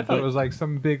 120. I thought it was like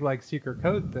some big like secret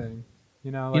code thing.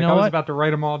 You know, like You know I was what? about to write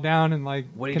them all down and like.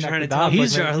 What are you connect trying the to tell dots, me,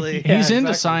 like, Charlie? Yeah, He's into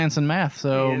exactly. science and math,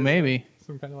 so He is. maybe.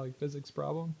 Some kind of like physics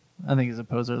problem. I think he's a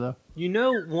poser, though. You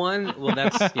know one. Well,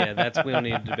 that's we don't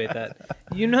need to debate that.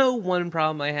 You know one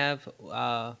problem I have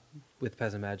with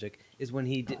Peasant Magic is when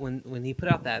he when he put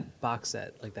out that box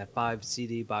set, like that 5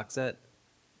 CD box set.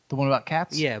 The one about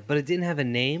cats? Yeah, but it didn't have a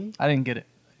name. I didn't get it.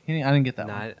 I didn't get that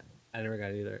Nah, one. I never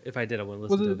got it either. If I did, I wouldn't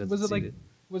listen to it.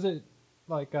 Was it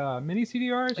like mini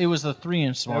CDRs? It was the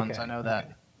 3-inch ones, Okay, I know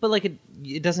that. But like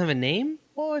it doesn't have a name.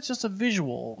 Well, it's just a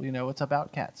visual. You know, it's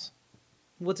about cats.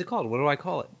 What's it called? What do I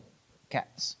call it?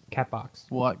 Cats. Cat box.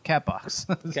 What? Cat box.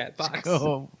 Cat box.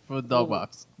 Go for the dog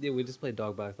box. Yeah, we just played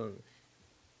dog box.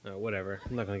 Whatever.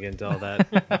 I'm not gonna get into all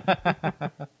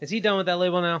that. Is he done with that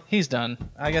label now? He's done.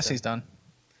 I guess he's done.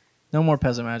 No more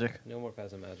Peasant Magic. No more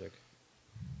Peasant Magic.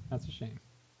 That's a shame.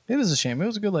 It is a shame. It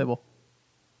was a good label.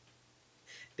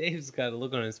 Dave's got a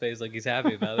look on his face like he's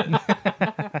happy about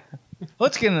it.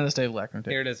 Let's get into this Dave Lackner tape.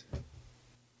 Here it is.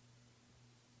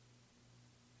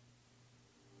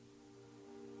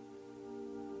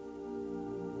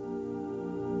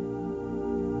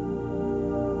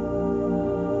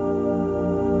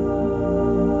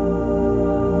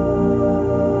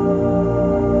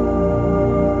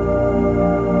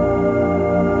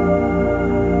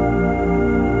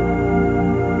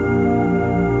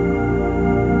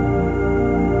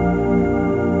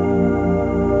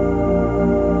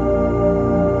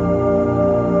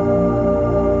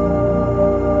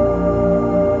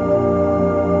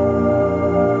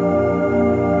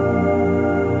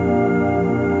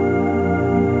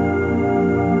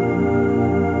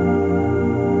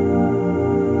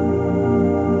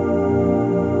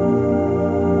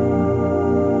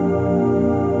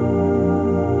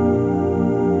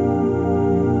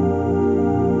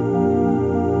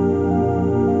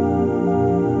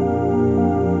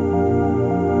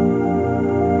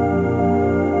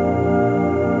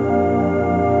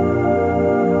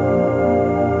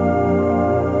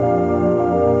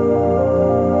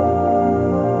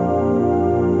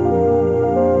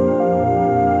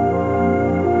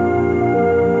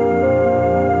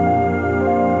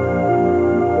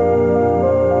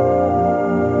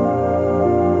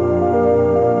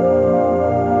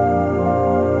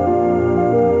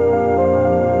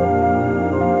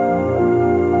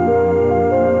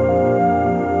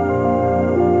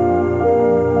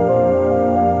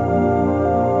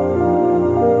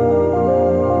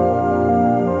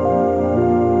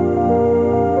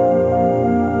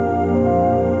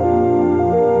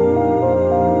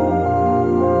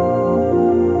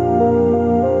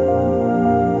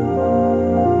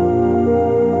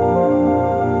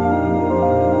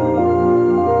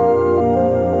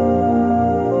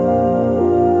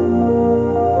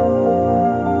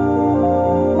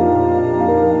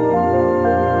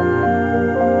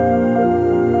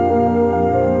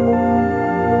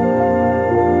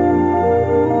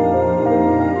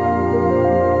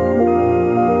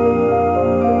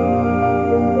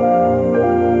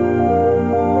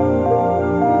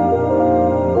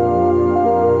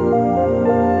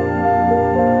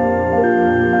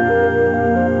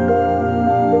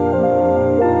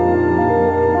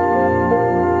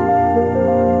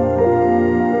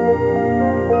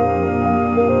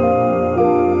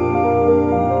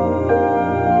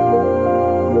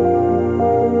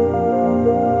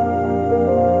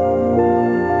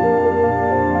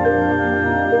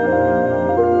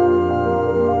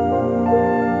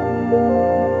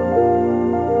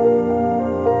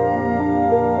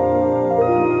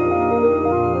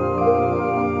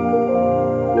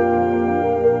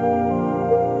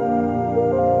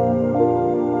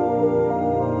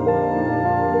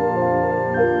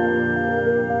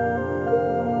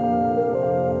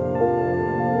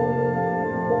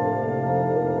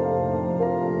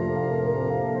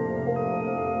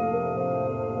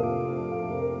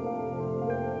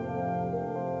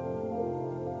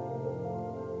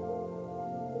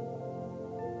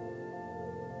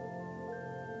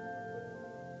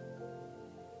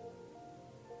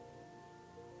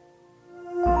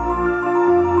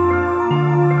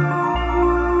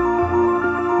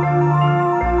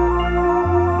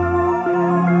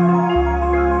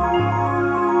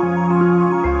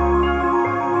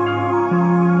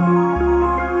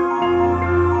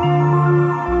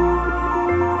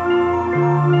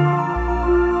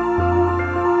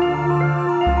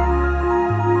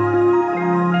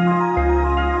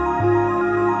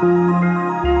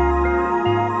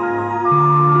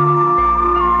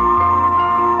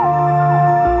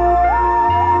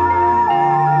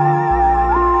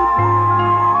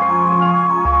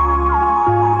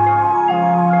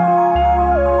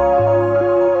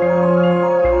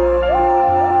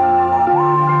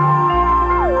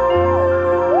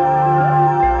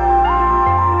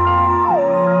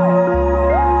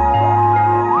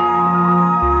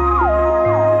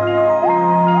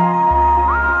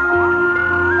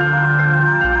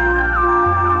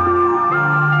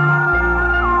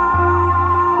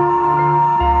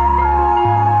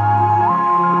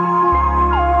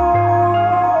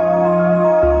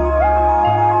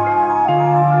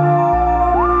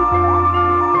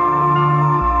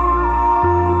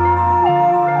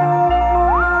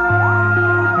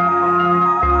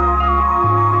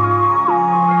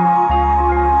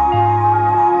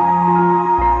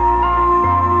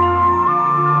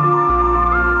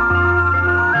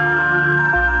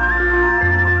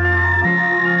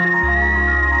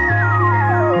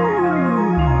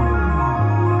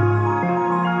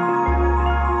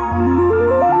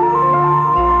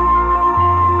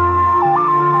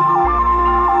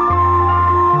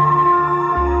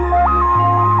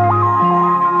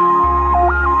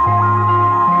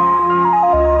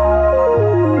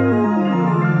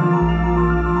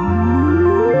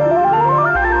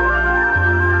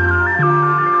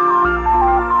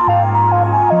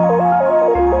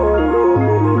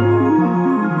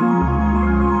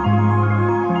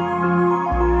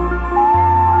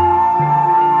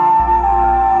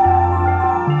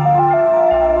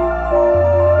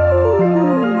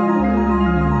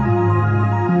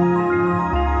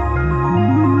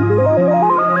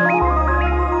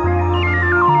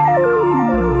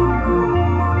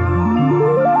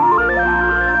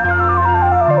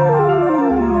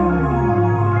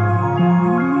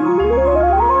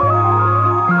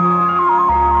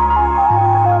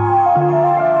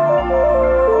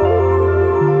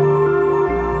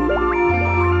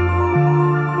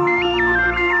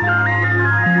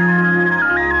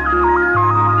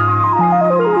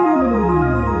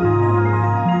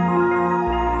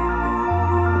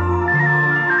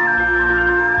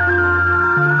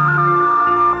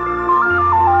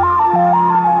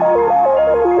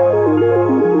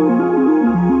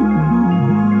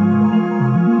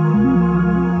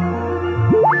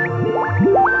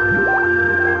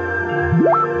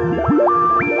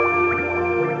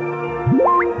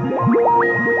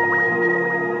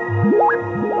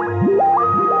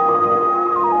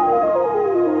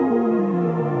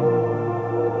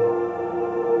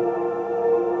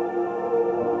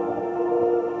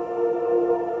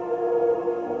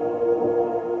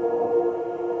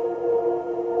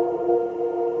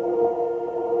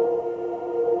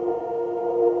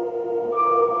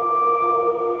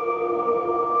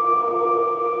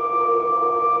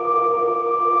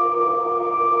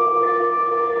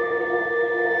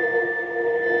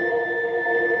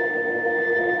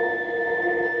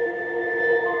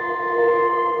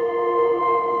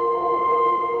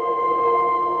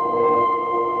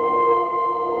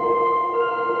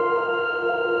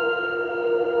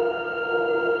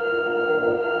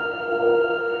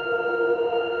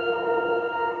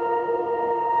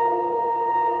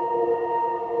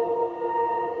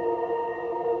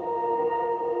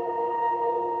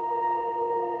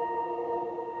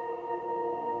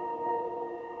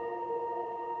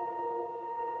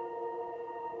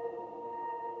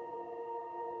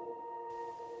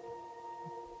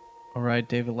 All right,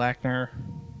 David Lackner,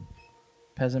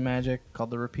 Peasant Magic, called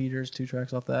The Repeaters. 2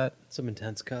 tracks off that. Some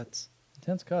intense cuts.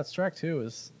 Intense Cuts. Track 2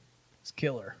 is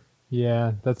killer.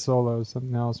 Yeah, that solo is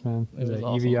something else, man. It Is was it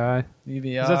awesome. EVI?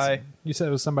 EVI. Is that- you said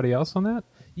it was somebody else on that?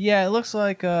 Yeah, it looks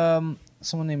like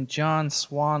someone named John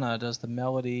Swana does the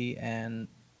melody and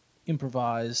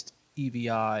improvised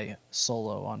EVI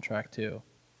solo on track 2.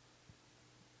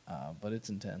 But it's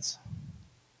intense.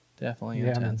 Definitely Yeah,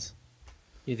 man. intense.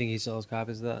 You think he still has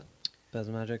copies of that?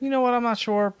 Peasant Magic? You know what? I'm not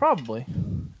sure. Probably.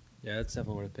 Yeah, it's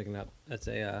definitely worth picking up. That's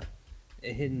a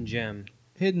hidden gem.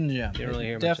 Hidden gem. You don't really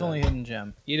hear much of Definitely that. hidden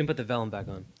gem. You didn't put the vellum back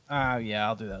on. Yeah,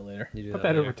 I'll do that later. You do Put that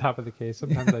that over later. top of the case.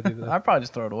 Sometimes I do that. I'd probably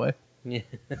just throw it away. Yeah.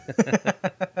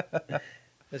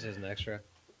 This is an extra.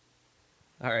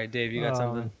 All right, Dave, you got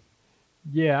something?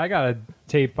 Yeah, I got a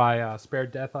tape by Spare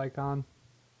Death Icon.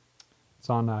 It's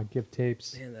on Give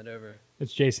Tapes. Hand that over.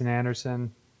 It's Jason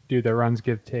Anderson, dude that runs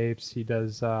Give Tapes. He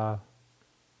does.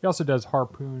 He also does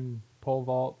Harpoon Pole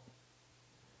Vault,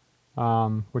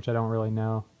 which I don't really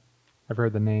know. I've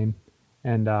heard the name,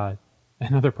 and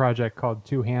another project called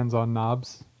Two Hands on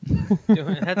Knobs.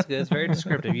 That's good. It's very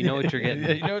descriptive. You know what you're getting.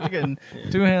 Yeah, you know what you're getting.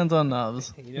 2 hands on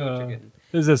knobs. You know what you're getting.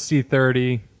 This is a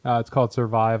C30. It's called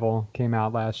Survival. Came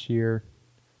out last year,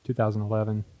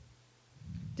 2011.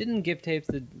 Didn't Give Tapes?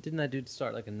 Didn't that dude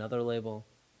start like another label?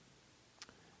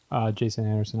 Jason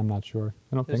Anderson. I'm not sure.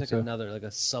 I don't There's think like so. another, like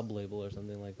a sub label or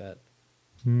something like that.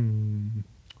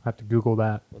 I have to Google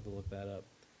that. We'll have to look that up.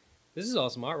 This is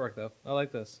awesome artwork, though. I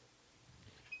like this.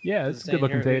 Yeah, Does it's it a say good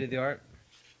looking in here who tape. did the art?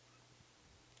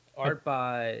 Art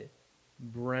by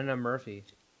Brenna Murphy.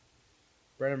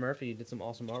 Brenna Murphy did some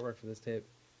awesome artwork for this tape.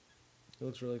 It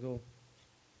looks really cool.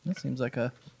 That seems like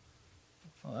a.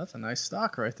 Oh, that's a nice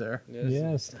stock right there.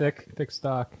 Yeah, it's thick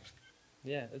stock.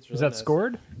 Yeah, it's really Is that nice.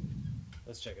 scored?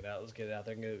 Let's check it out. Let's get it out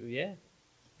there and go. Yeah,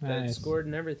 that's Nice. scored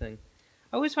and everything.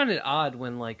 I always find it odd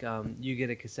when like you get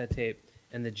a cassette tape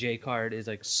and the J card is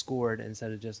like scored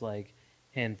instead of just like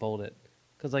hand folded.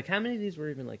 Because like how many of these were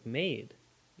even like made?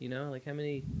 You know, like how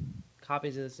many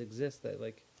copies of this exist that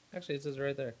like actually it says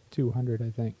right there. 200, I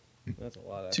think. That's a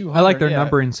lot. Of 200, I like their yeah.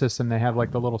 numbering system. They have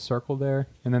like the little circle there,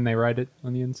 and then they write it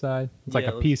on the inside. It's like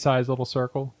Yeah, a let's- pea-sized little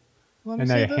circle, Let me and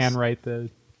see they this. handwrite the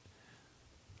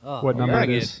Oh, what you're number it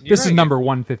gonna is. get- This you're is gonna number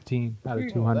 115 out of Oh,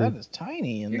 200. that is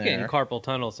tiny in You're there. getting carpal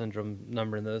tunnel syndrome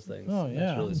numbering those things. Oh, yeah.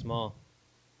 That's really small.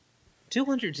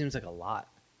 200 seems like a lot.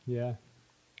 Yeah,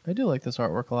 I do like this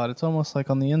artwork a lot. It's almost like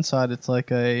on the inside, it's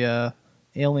like a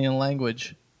alien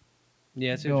language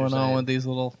Yeah, I see what you're going on saying. with these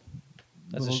little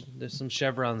There's some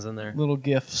chevrons in there. little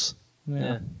gifs.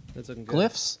 Yeah, that's looking good.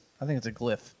 Glyphs? I think it's a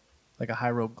glyph, like a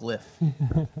hieroglyph,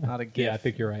 not a gif. yeah, I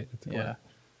think you're right. It's a Yeah. glove.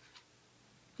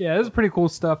 Yeah, this is pretty cool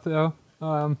stuff though.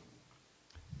 Kind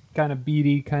of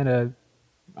beady, kind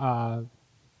of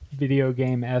video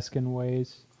game esque in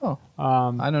ways. Oh,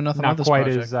 I know nothing not about this quite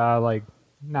project. as like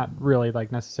not really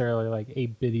like necessarily like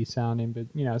 8-bitty sounding, but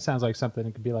you know, it sounds like something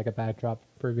that could be like a backdrop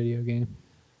for a video game.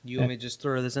 You want me to just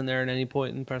throw this in there at any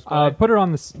point and press play? Put it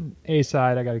on the A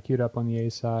side. I got it queued up on the A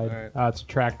side. All right. It's a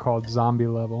track called Zombie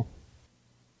Level.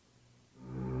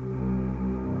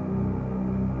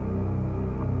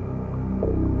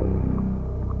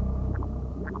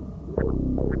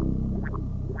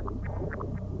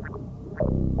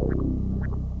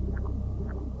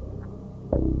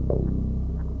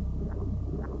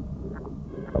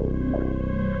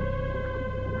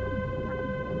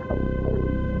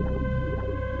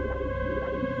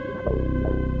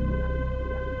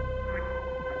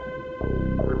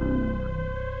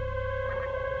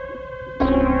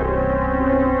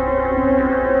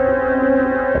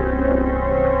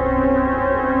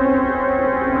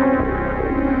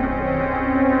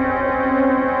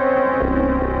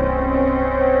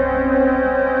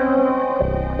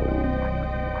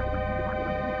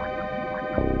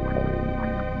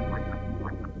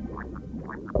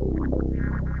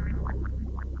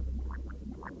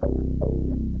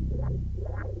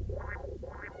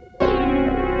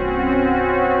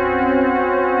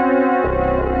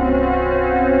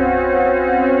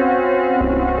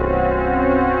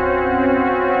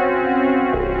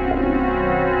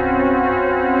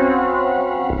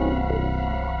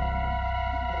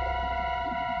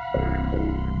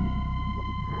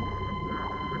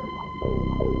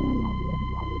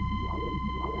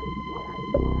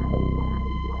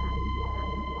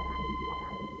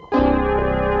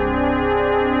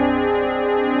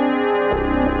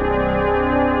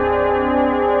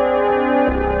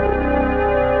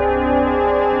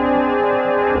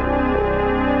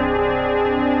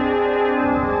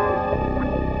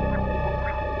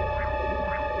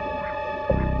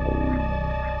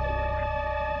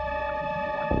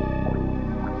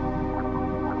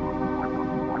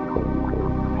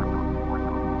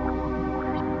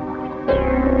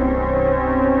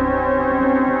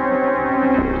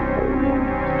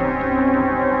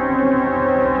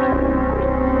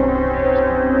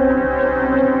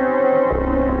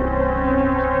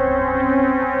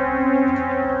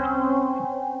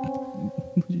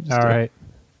 All right.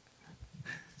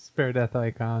 Spare Death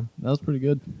Icon. That was pretty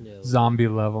good. Yeah, Zombie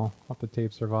level off the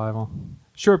tape Survival.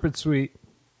 Short but sweet.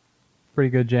 Pretty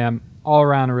good jam. All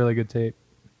around a really good tape.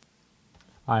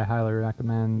 I highly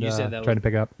recommend You said that trying was- to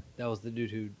pick up. that was the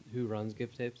dude who runs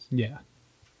gift tapes. Yeah.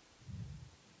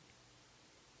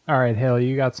 All right, Haley,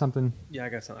 you got something? Yeah, I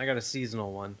got some. I got a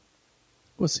seasonal one.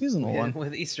 What seasonal one?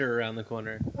 with Easter around the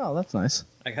corner. Oh, that's nice.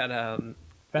 I got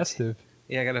Festive.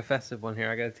 yeah, I got a festive one here.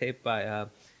 I got a tape by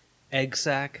Egg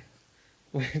Sack,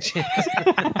 which is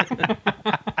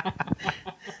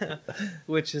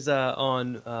which is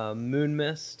on Moon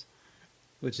Mist,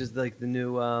 which is like the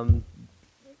new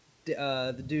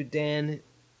the dude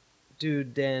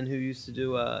Dan who used to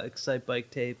do Excite Bike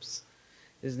tapes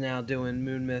is now doing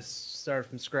Moon Mist, started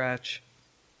from scratch.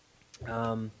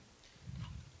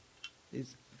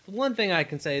 It's one thing I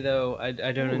can say though, I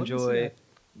don't Ooh, let me see enjoy. that.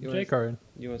 You J wanna- card.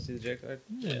 You want to see the J card?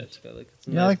 Yeah, it's got like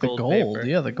some Yeah, I nice like the gold. paper.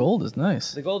 Yeah, the gold is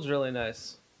nice. The gold's really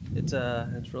nice. It's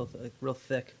real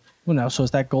thick. Well, now, so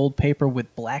is that gold paper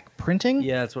with black printing?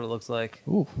 Yeah, that's what it looks like.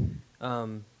 Ooh.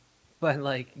 But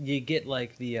like you get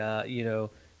like the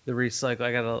the recycle.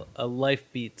 I got a Life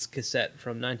Beats cassette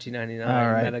from 1999,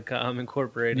 All right. Metacom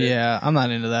Incorporated. Yeah, I'm not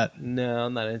into that. No,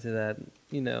 I'm not into that.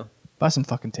 You know. Buy some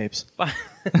fucking tapes.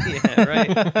 Yeah, right.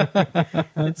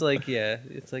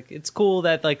 It's cool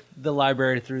that like the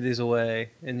library threw these away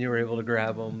and you were able to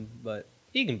grab them, but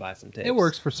you can buy some tapes. It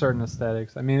works for certain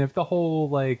aesthetics. I mean, if the whole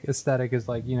like aesthetic is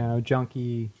like,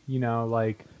 junky,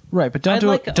 like Right, but don't I'd do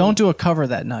like don't do a cover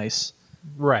that nice.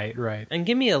 right. And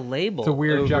give me a label. It's a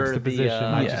weird over juxtaposition. The,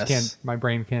 I Yes. just can't. My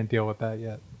brain can't deal with that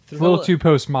yet. It's a Throw little a- too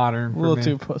postmodern A for little me.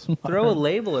 too postmodern. throw a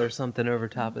label or something over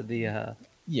top of the.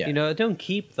 Yeah. Don't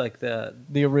keep like the.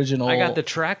 The original. I got the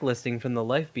track listing from the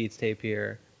Life Beats tape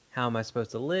here. How am I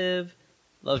supposed to live?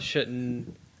 Love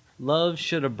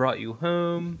should have brought you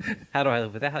home. How do I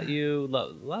live without you? A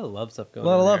lot of love stuff a going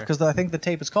lot on of love there. because I think the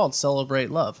tape is called "Celebrate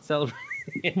Love." Celebrate.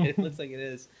 It looks like it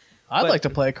is. I'd But- like to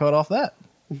play a code off that.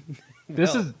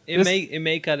 This No, is it this,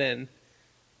 may cut in.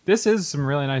 this is some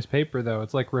really nice paper though.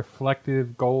 It's like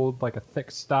reflective gold, like a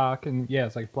thick stock, and yeah,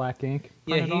 it's like black ink.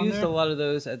 Yeah, printed he on used there. a lot of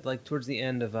those at like towards the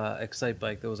end of Excite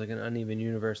Bike. There was like an Uneven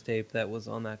Universe tape that was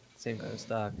on that same kind of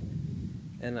stock,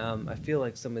 and I feel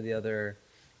like some of the other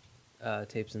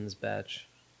tapes in this batch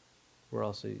were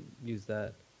also used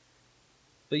that.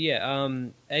 But yeah,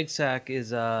 Egg Sack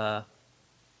is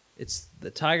it's the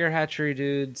Tiger Hatchery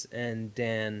dudes and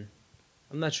Dan.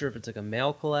 I'm not sure if it's like a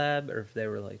male collab or if they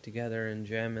were like together and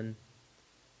jamming,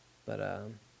 but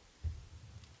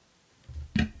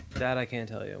that I can't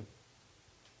tell you.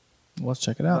 Let's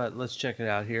check it out. But let's check it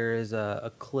out. Here is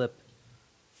a clip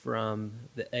from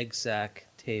the Egg Sack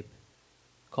tape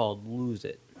called Lose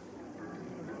It.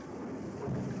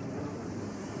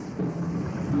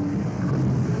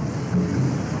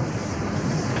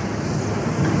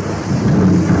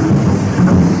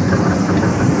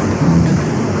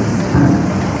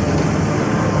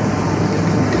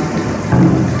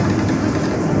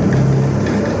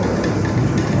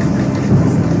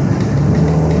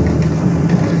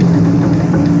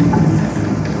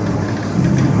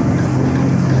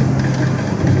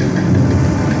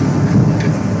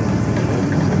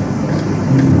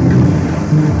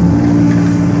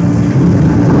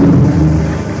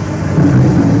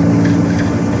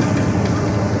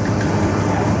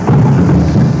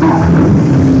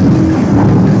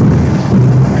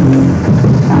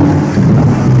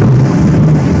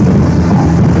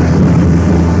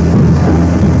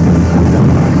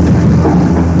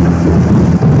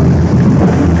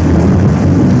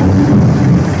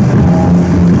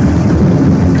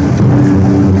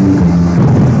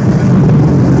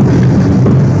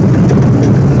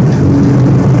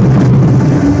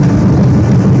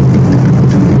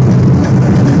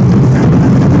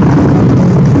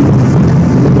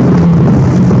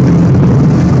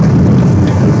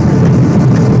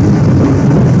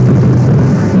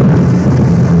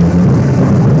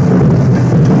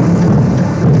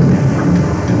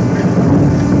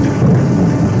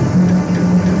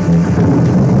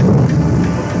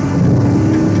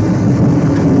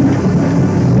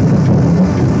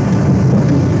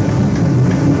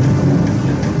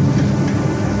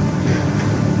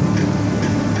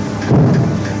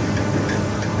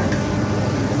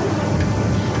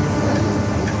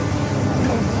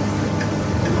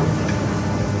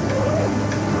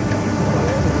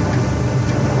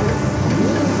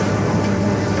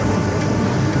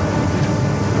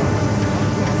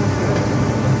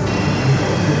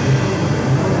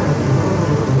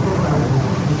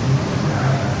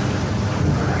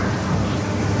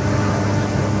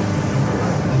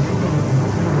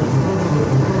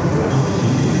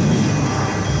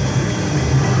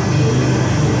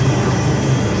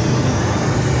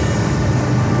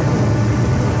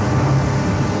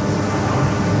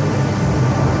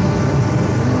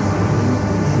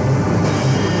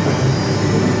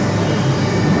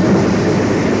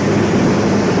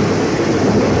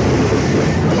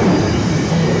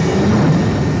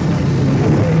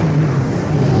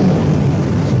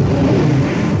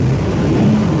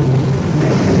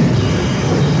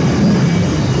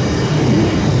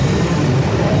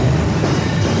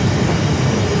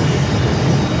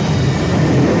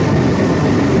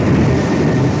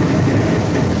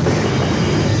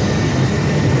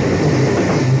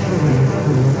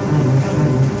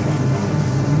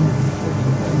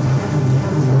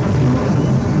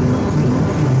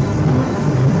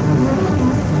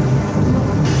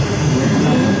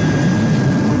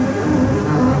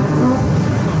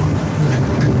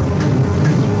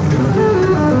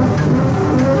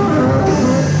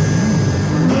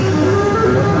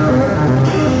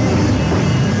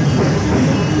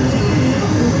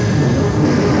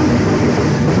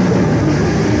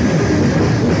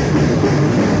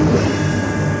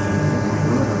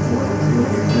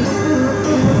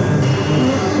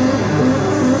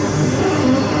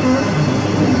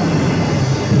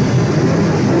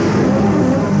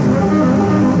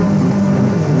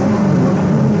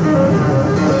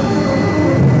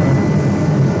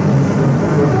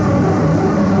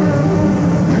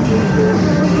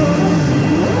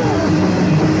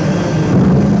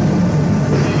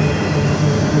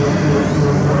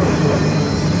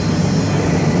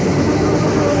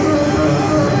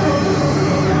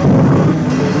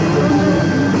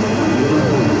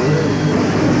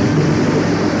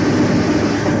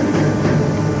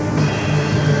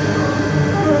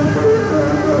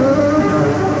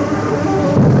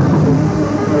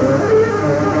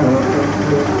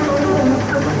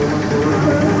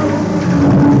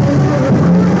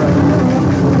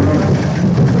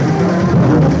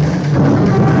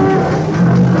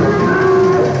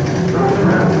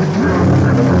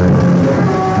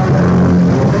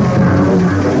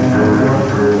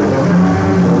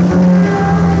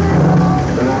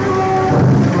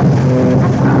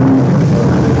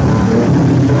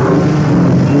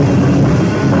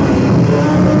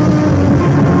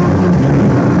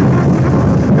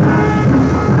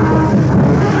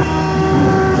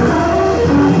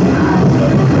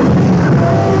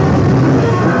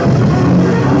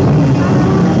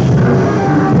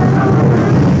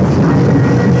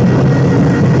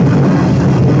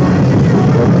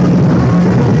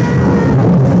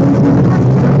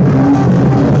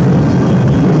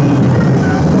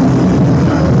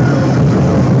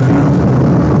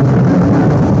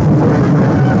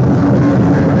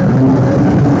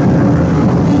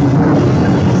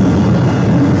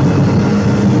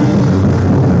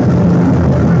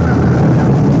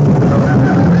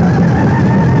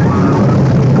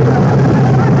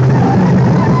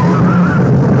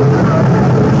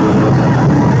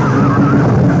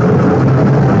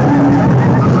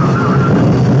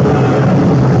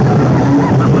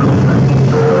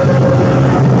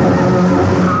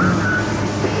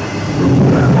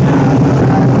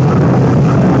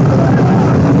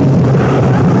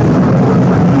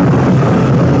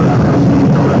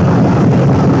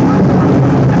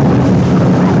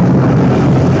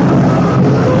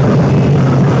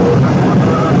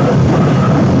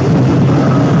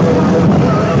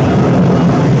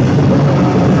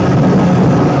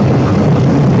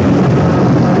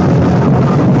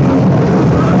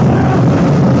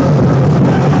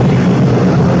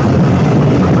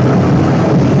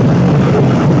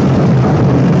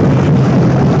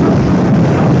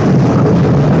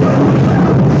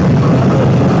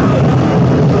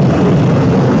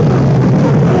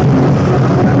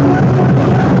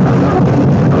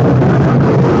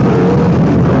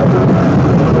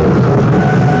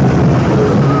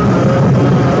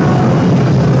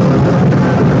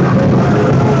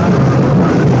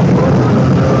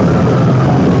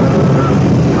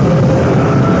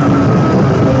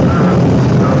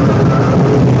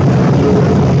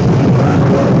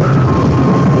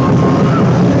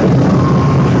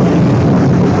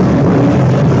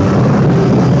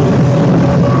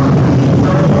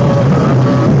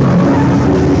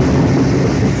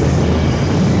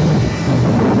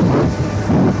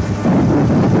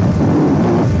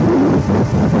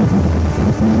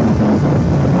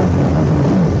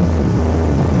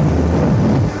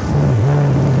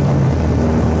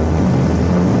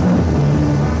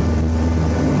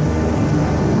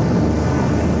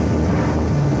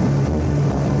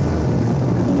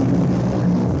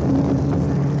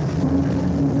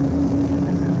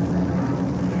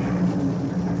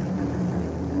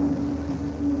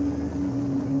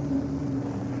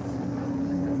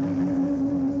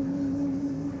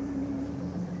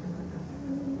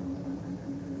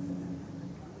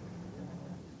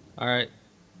 All right,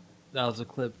 that was a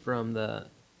clip from the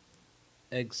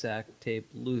Egg Sack tape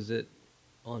 "Lose It"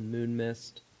 on Moon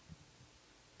Mist.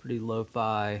 Pretty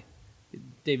lo-fi.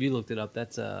 Dave, you looked it up.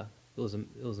 That's it was a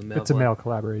male. It's a collab. male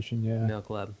collaboration, yeah. Male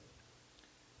collab.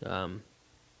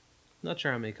 Not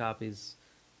sure how many copies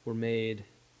were made,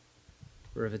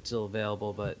 or if it's still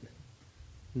available, but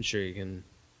I'm sure you can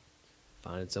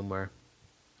find it somewhere.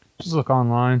 Just look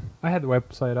online. I had the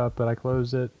website up, but I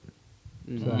closed it.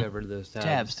 So. Get rid of those tabs.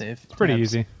 Tabs, Dave. It's pretty Tabs.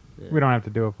 easy. Yeah. We don't have to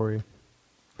do it for you.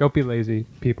 Don't be lazy,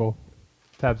 people.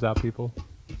 Tabs out, people.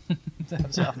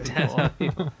 Tabs out. Tabs out,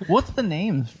 people. What's the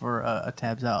name for a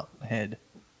tabs out head?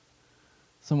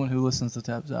 Someone who listens to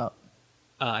tabs out.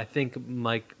 I think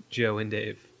Mike, Joe, and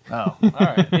Dave. Oh, all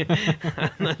right.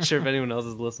 I'm not sure if anyone else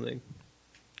is listening.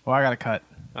 Well, I got to cut.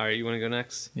 All right, you want to go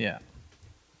next? Yeah.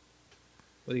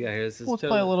 What do you got here? This is Let's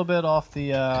play a little bit off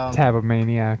the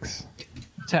Tabomaniacs.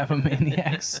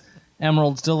 Tabomaniacs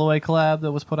Emerald's Dillaway collab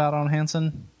that was put out on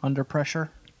Hanson. Under Pressure.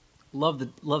 Love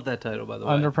that title, by the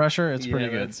way. Under Pressure. It's Yeah, pretty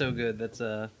good. It's so good. That's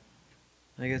I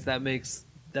guess that makes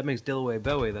Dillaway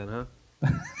Bowie then, huh?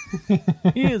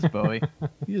 He is Bowie.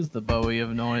 He is the Bowie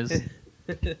of noise.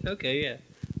 Okay, yeah.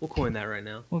 We'll coin that right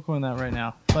now. We'll go in that right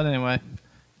now. But anyway,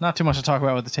 not too much to talk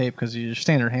about with the tape because your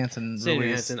standard Hanson Standard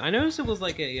release. Hanson. I noticed it was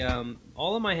like a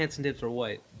all of my Hanson tapes were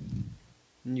white.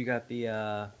 And you got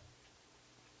the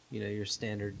your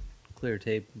standard clear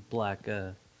tape black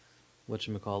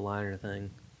whatchamacall liner thing.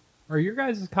 Are your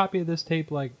guys' copy of this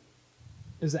tape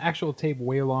is the actual tape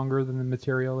way longer than the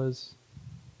material is?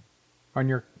 On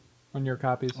your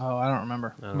copies? Oh, I don't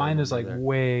remember. I don't Mine is remember there.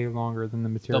 way longer than the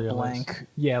material. is. blank.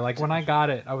 Yeah, like when I got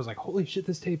it, I was like, "Holy shit,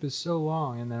 this tape is so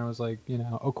long!" And then it was like,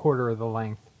 a quarter of the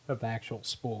length of the actual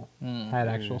spool had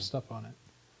actual stuff on it.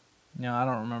 No, I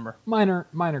don't remember. Minor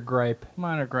gripe.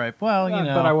 Minor gripe. Well, But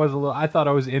I thought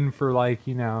I was in for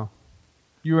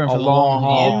you were in a for the long long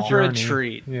haul In for a journey.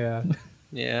 treat. Yeah.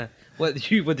 Yeah. What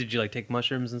did you take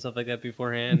mushrooms and stuff like that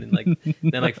beforehand? And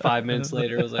then 5 minutes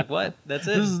later it was like, what? That's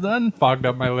it? This is done. Fogged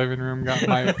up my living room. Got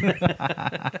my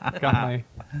Got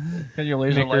your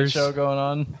laser light Knickers. show going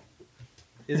on.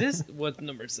 Is this what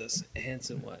number is this?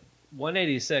 Hanson what?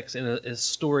 186 in a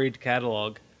storied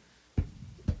catalog.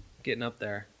 Getting up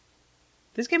there.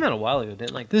 This came out a while ago,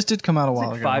 didn't it? This did come out a It's while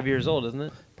like ago. 5 years old, isn't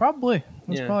it? Probably.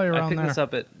 It's probably I around picked there. this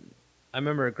up I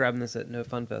remember grabbing this at No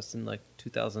Fun Fest in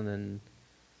 2007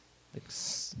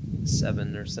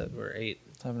 or 8,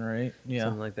 7 or 8. Yeah.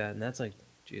 something like that. And that's that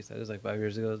is 5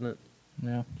 years ago, isn't it?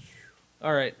 Yeah.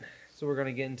 All right, so we're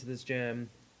gonna get into this jam.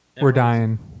 We're Everyone's-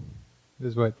 dying.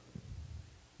 Is what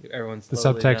Everyone's the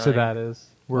slowly subtext of dying. that is.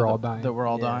 We're all dying. That we're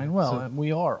all Yeah. dying. Well, So-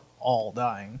 we are all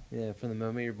dying. Yeah, from the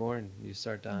moment you're born, you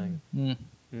start dying. Mm.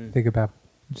 Think about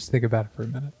it for a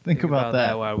minute. Think about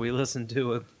that. While we listen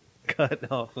to a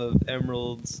cut off of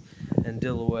Emeralds and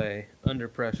Dillaway, Under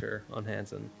Pressure on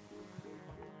Hanson.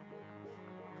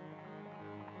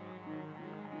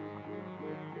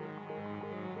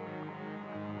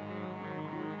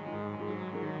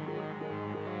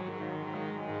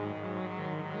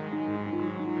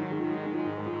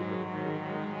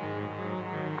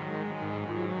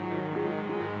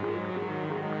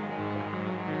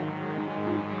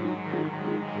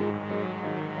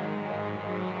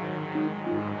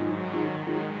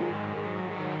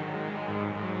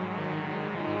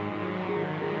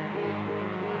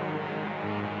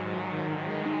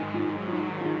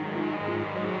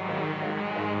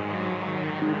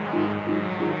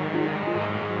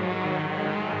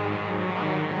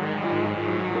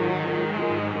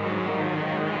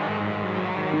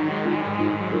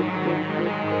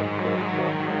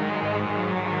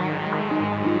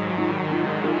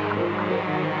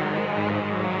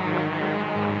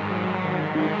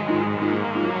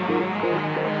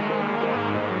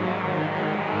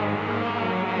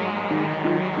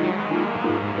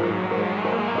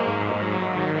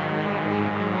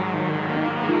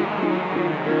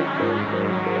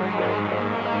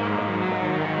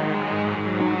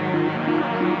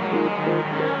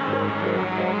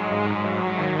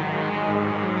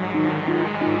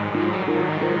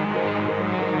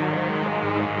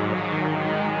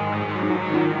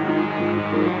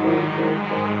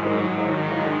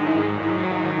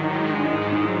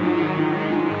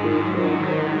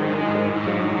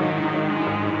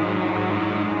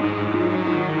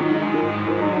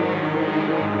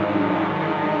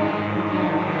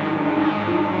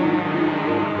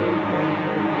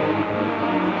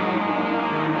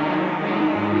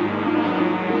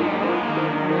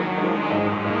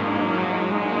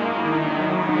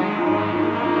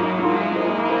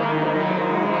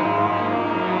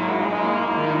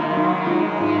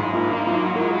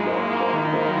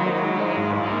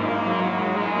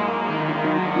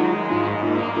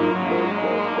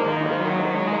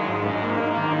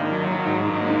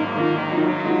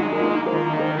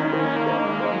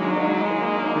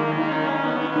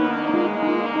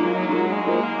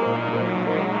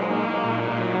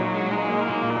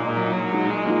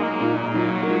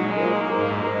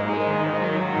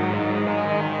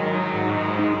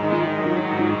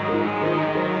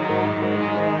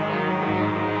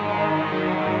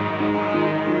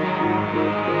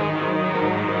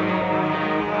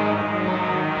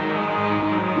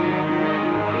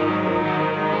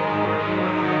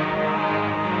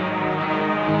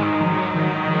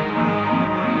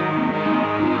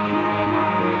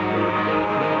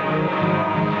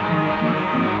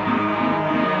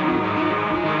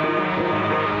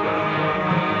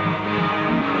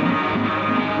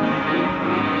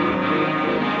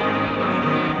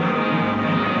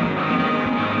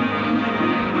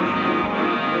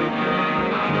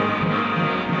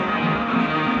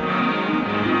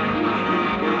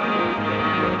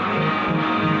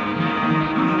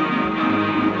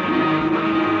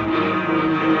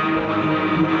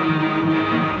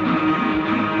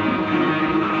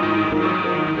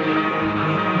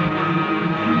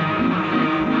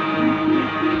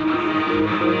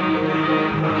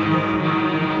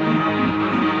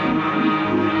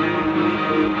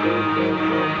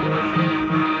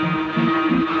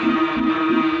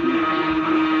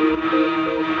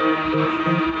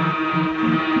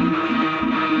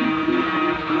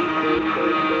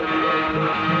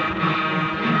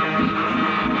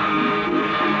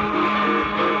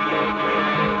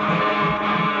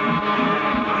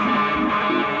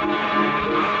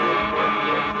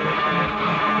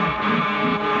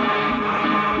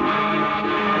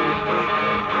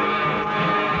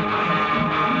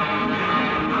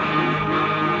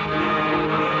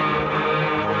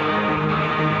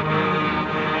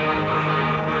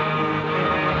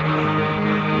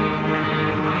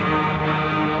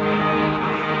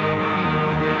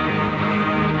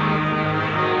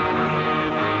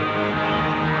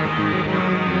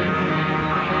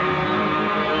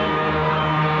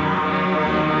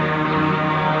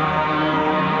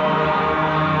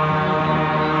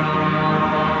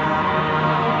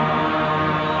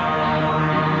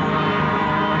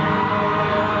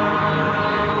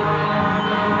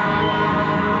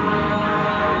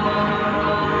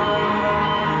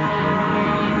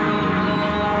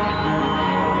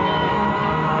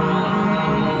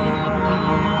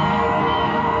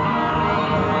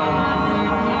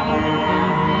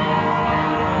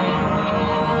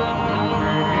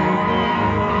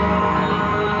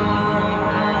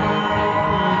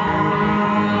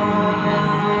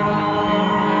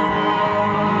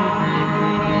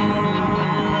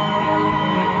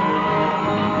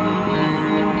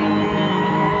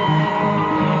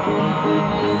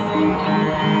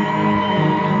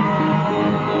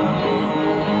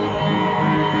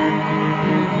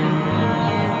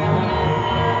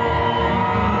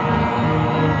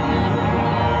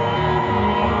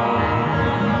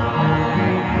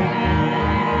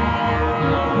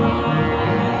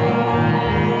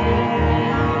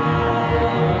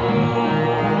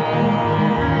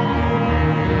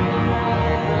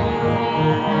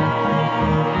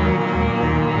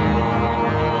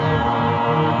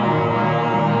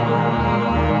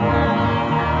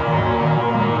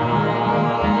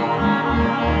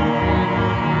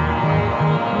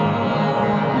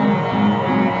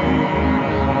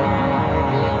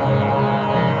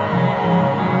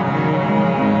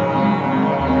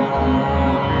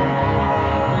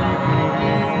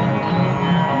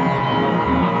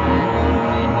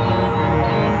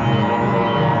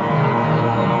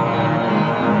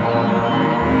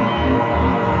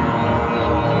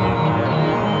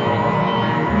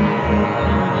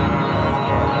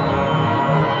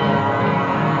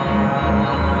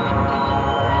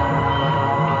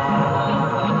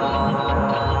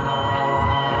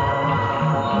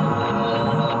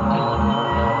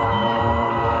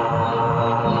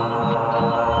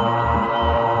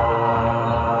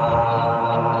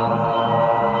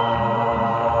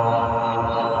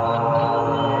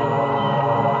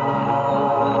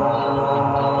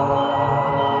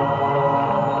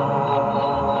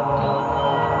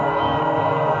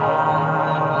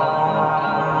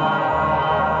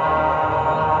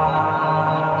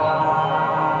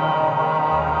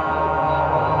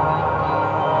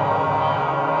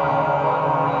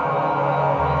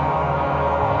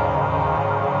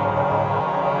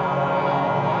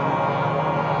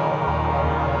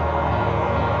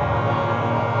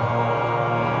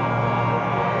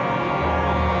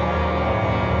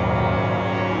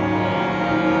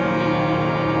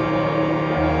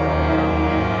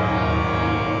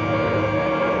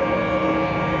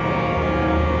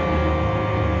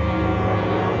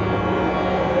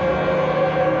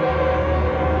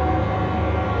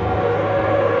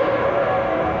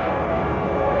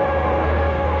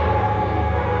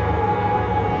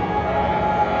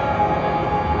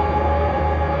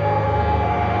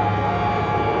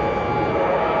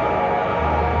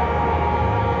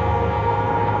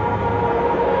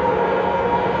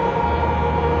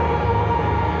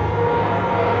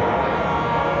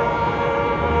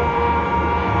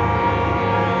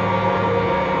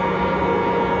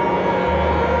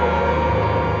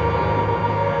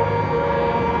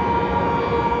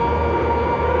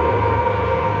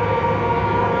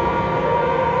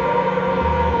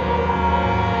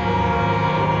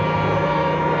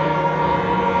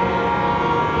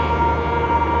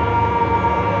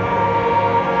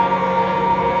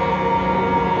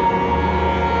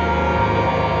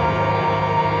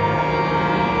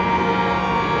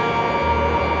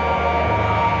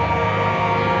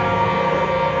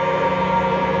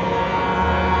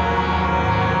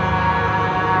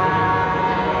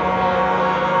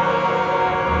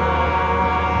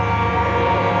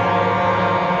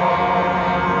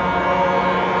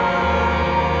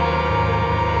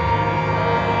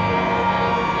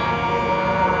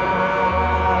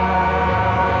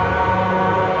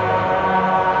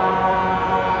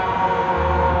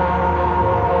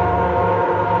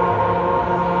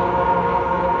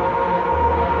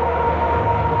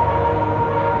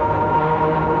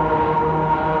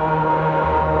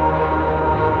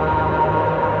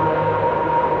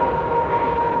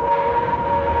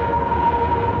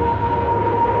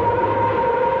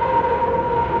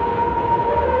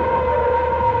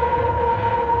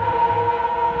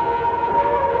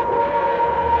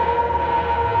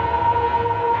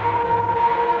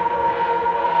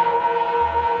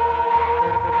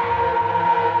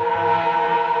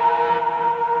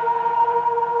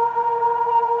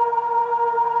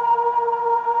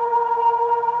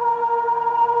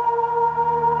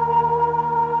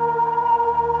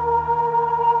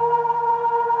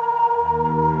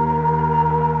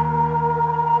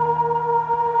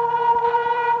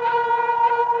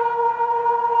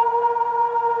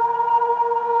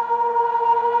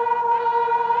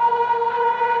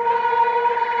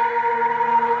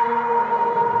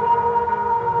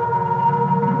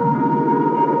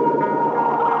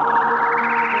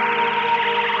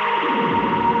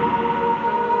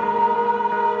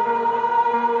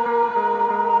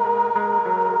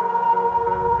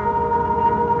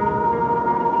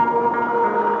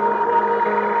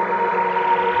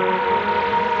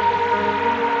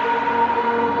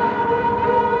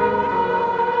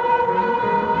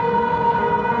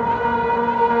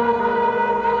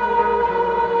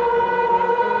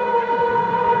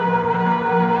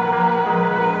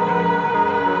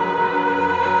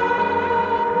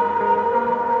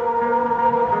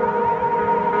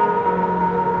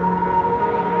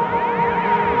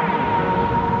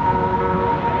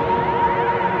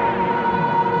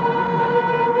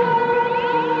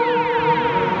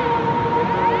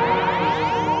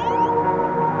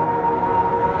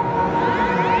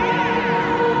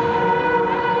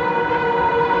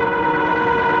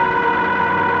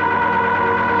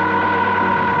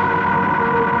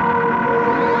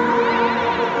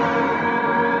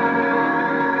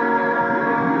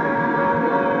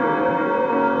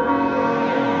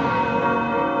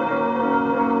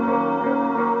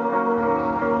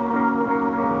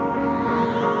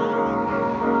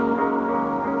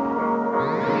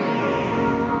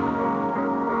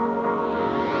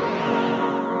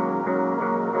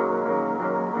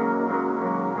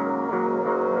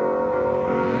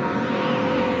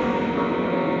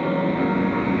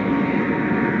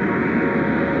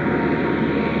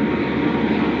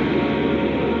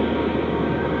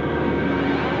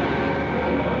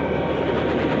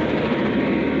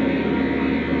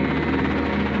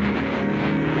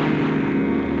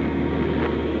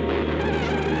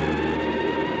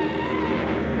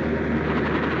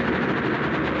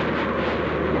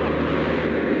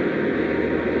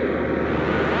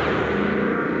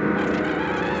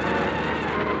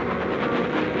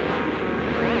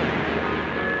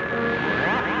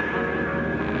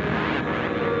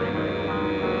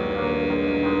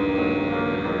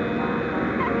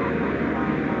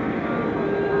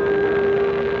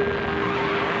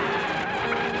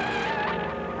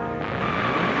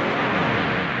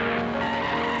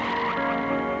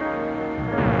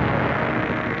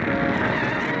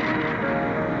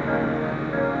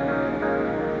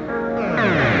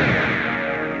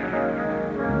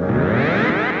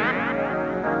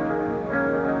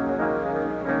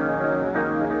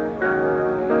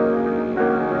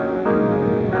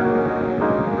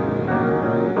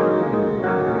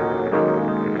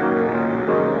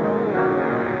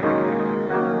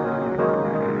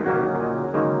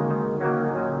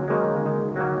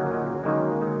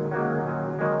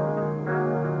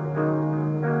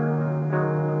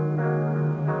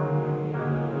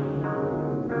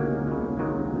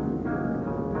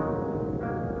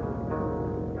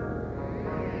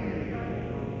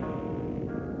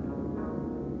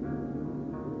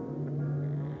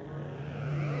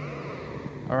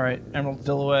 All right, Emerald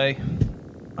Dillaway,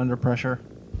 Under Pressure.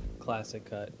 Classic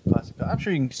cut. Classic. I'm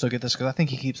sure you can still get this because I think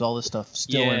he keeps all this stuff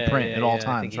still in print at all I think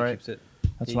times, he right? keeps it.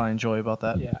 That's what I enjoy about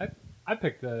that. Yeah, I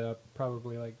picked that up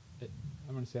probably I'm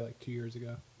gonna say like 2 years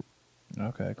ago.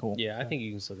 Okay, cool. Yeah, I think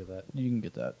you can still get that. You can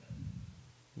get that.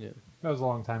 Yeah. That was a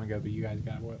long time ago, but you guys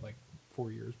got what, like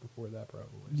 4 years before that, probably.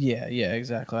 Yeah,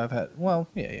 exactly. I've had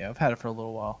I've had it for a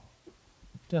little while.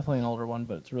 Definitely an older one,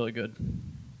 but it's really good.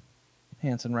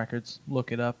 Hanson Records.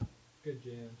 Look it up. Good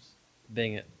jams.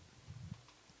 Bang it.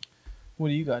 What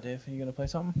do you got, Dave? Are you gonna play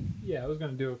something? Yeah, I was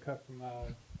gonna do a cut from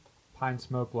Pine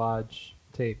Smoke Lodge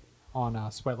tape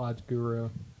on Sweat Lodge Guru.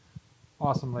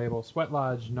 Awesome label, Sweat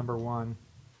Lodge #1.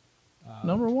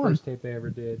 Number one. First tape they ever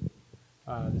did.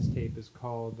 This tape is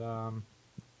called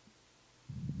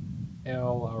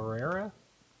El Herrera,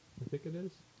 I think it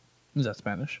is. Is that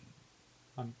Spanish?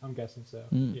 I'm guessing so.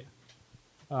 Mm.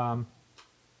 Yeah.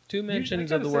 Two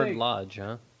mentions I of the gotta word say- lodge,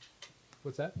 huh?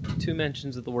 What's that? Two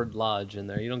mentions of the word lodge in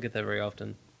there. You don't get that very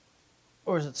often.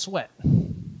 Or is it Sweat?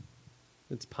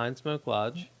 It's Pine Smoke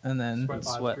Lodge. And then Sweat and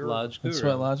Lodge Sweat Guru. Lodge Guru. it's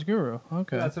Sweat Lodge Guru.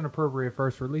 Okay. That's an appropriate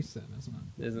first release then, isn't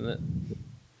it? Isn't it?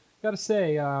 Gotta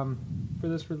say, for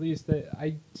this release, that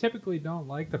I typically don't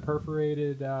like the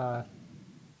perforated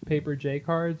paper J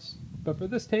cards, but for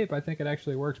this tape, I think it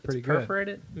actually works pretty good.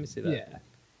 Perforated? Let me see that. Yeah,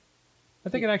 I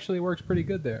think it actually works pretty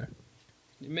good there.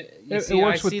 You It see,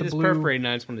 works I with see the this blue- perforated and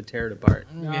I just want to tear it apart.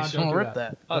 You No, just don't wanna do rip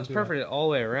that. Oh, it's Don't do that. perforated all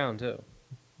the way around, too.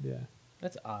 Yeah,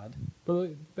 That's odd.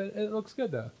 but it looks good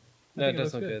though. I No, it think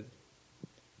does looks look good.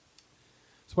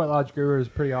 Sweat Lodge Guru is a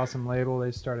pretty awesome label.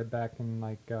 They started back in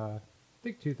I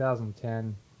think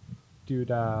 2010.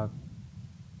 Dude,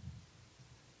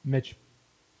 Mitch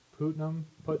Putnam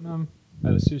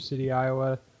out of Sioux City,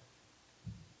 Iowa.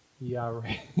 He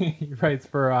writes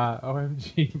for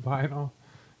OMG Vinyl.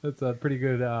 That's a pretty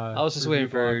good. I was just review waiting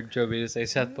for blog. Joby to say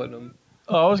Seth Putnam.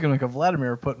 Oh, I was gonna make a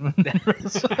Vladimir Putin.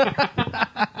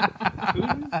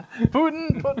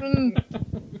 Putin.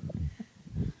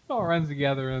 It all runs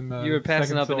together in the. You were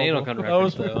passing second up an anal syllable. cunt I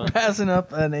was reference, though. Huh? passing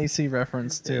up an AC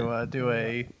reference to do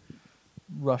a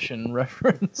Russian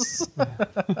reference.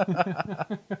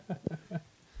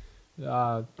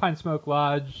 Pine Smoke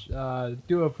Lodge,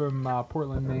 duo from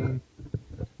Portland, Maine.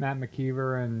 Matt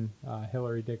McKeever and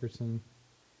Hillary Dickerson.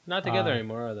 Not together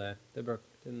anymore, are they? They broke,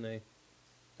 didn't they?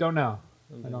 Don't know.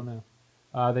 Okay. I don't know.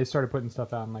 They started putting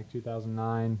stuff out in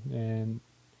 2009, and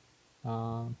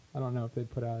I don't know if they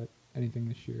put out anything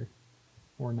this year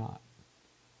or not.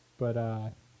 But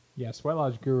yeah, Sweat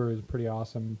Lodge Guru is a pretty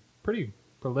awesome, pretty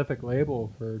prolific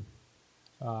label for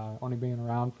only being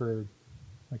around for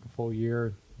like a full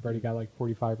year. They've already got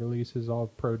 45 releases, all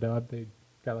pro dub. They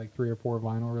got 3 or 4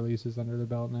 vinyl releases under their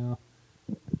belt now.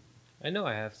 I know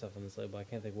I have stuff on this label. I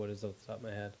can't think what it is off the top of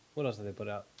my head. What else did they put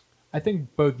out? I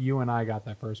think both you and I got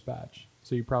that first batch,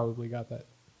 so you probably got that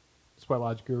Sweat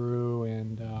Lodge Guru,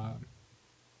 and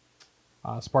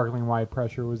Sparkling White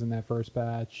Pressure was in that first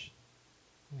batch,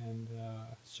 and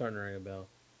Starting to ring a bell.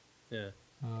 Yeah.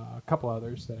 a couple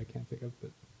others that I can't think of, but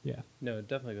yeah. No,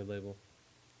 definitely a good label.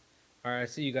 All right, I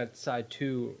see you got side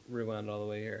 2 rewound all the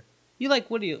way here. You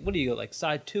what do you go like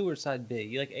side 2 or side B?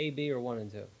 You like A, B, or 1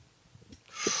 and 2?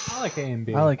 I like A and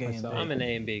B. I like A and myself. B. I'm an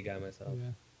A and B guy myself. Yeah.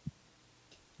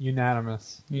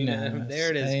 Unanimous. Unanimous. There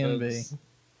it is, A and folks. B.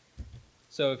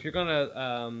 So if you're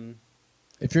gonna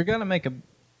If you're gonna make a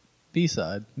B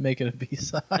side, make it a B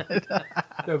side.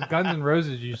 So Guns N'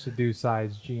 Roses used to do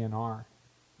sides G and R.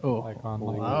 oh, Like on,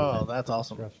 oh, that's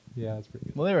awesome. Yeah, that's pretty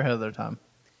good. Well, they were ahead of their time.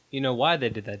 you know why they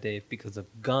did that, Dave? Because of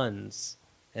guns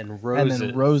and roses. And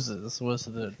then roses was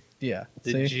the The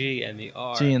see? G and the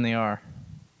R. G and the R.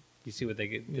 You see what they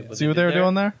get? Yeah. See what they were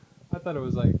doing there? I thought it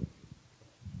was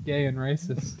gay and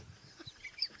racist.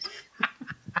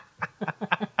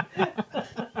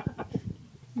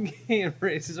 Gay and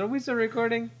racist. Are we still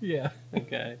recording? Yeah.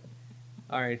 Okay.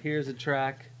 All right. Here's a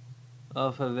track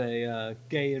off of a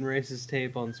gay and racist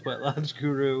tape on Sweat Lodge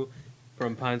Guru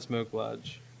from Pine Smoke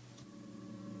Lodge.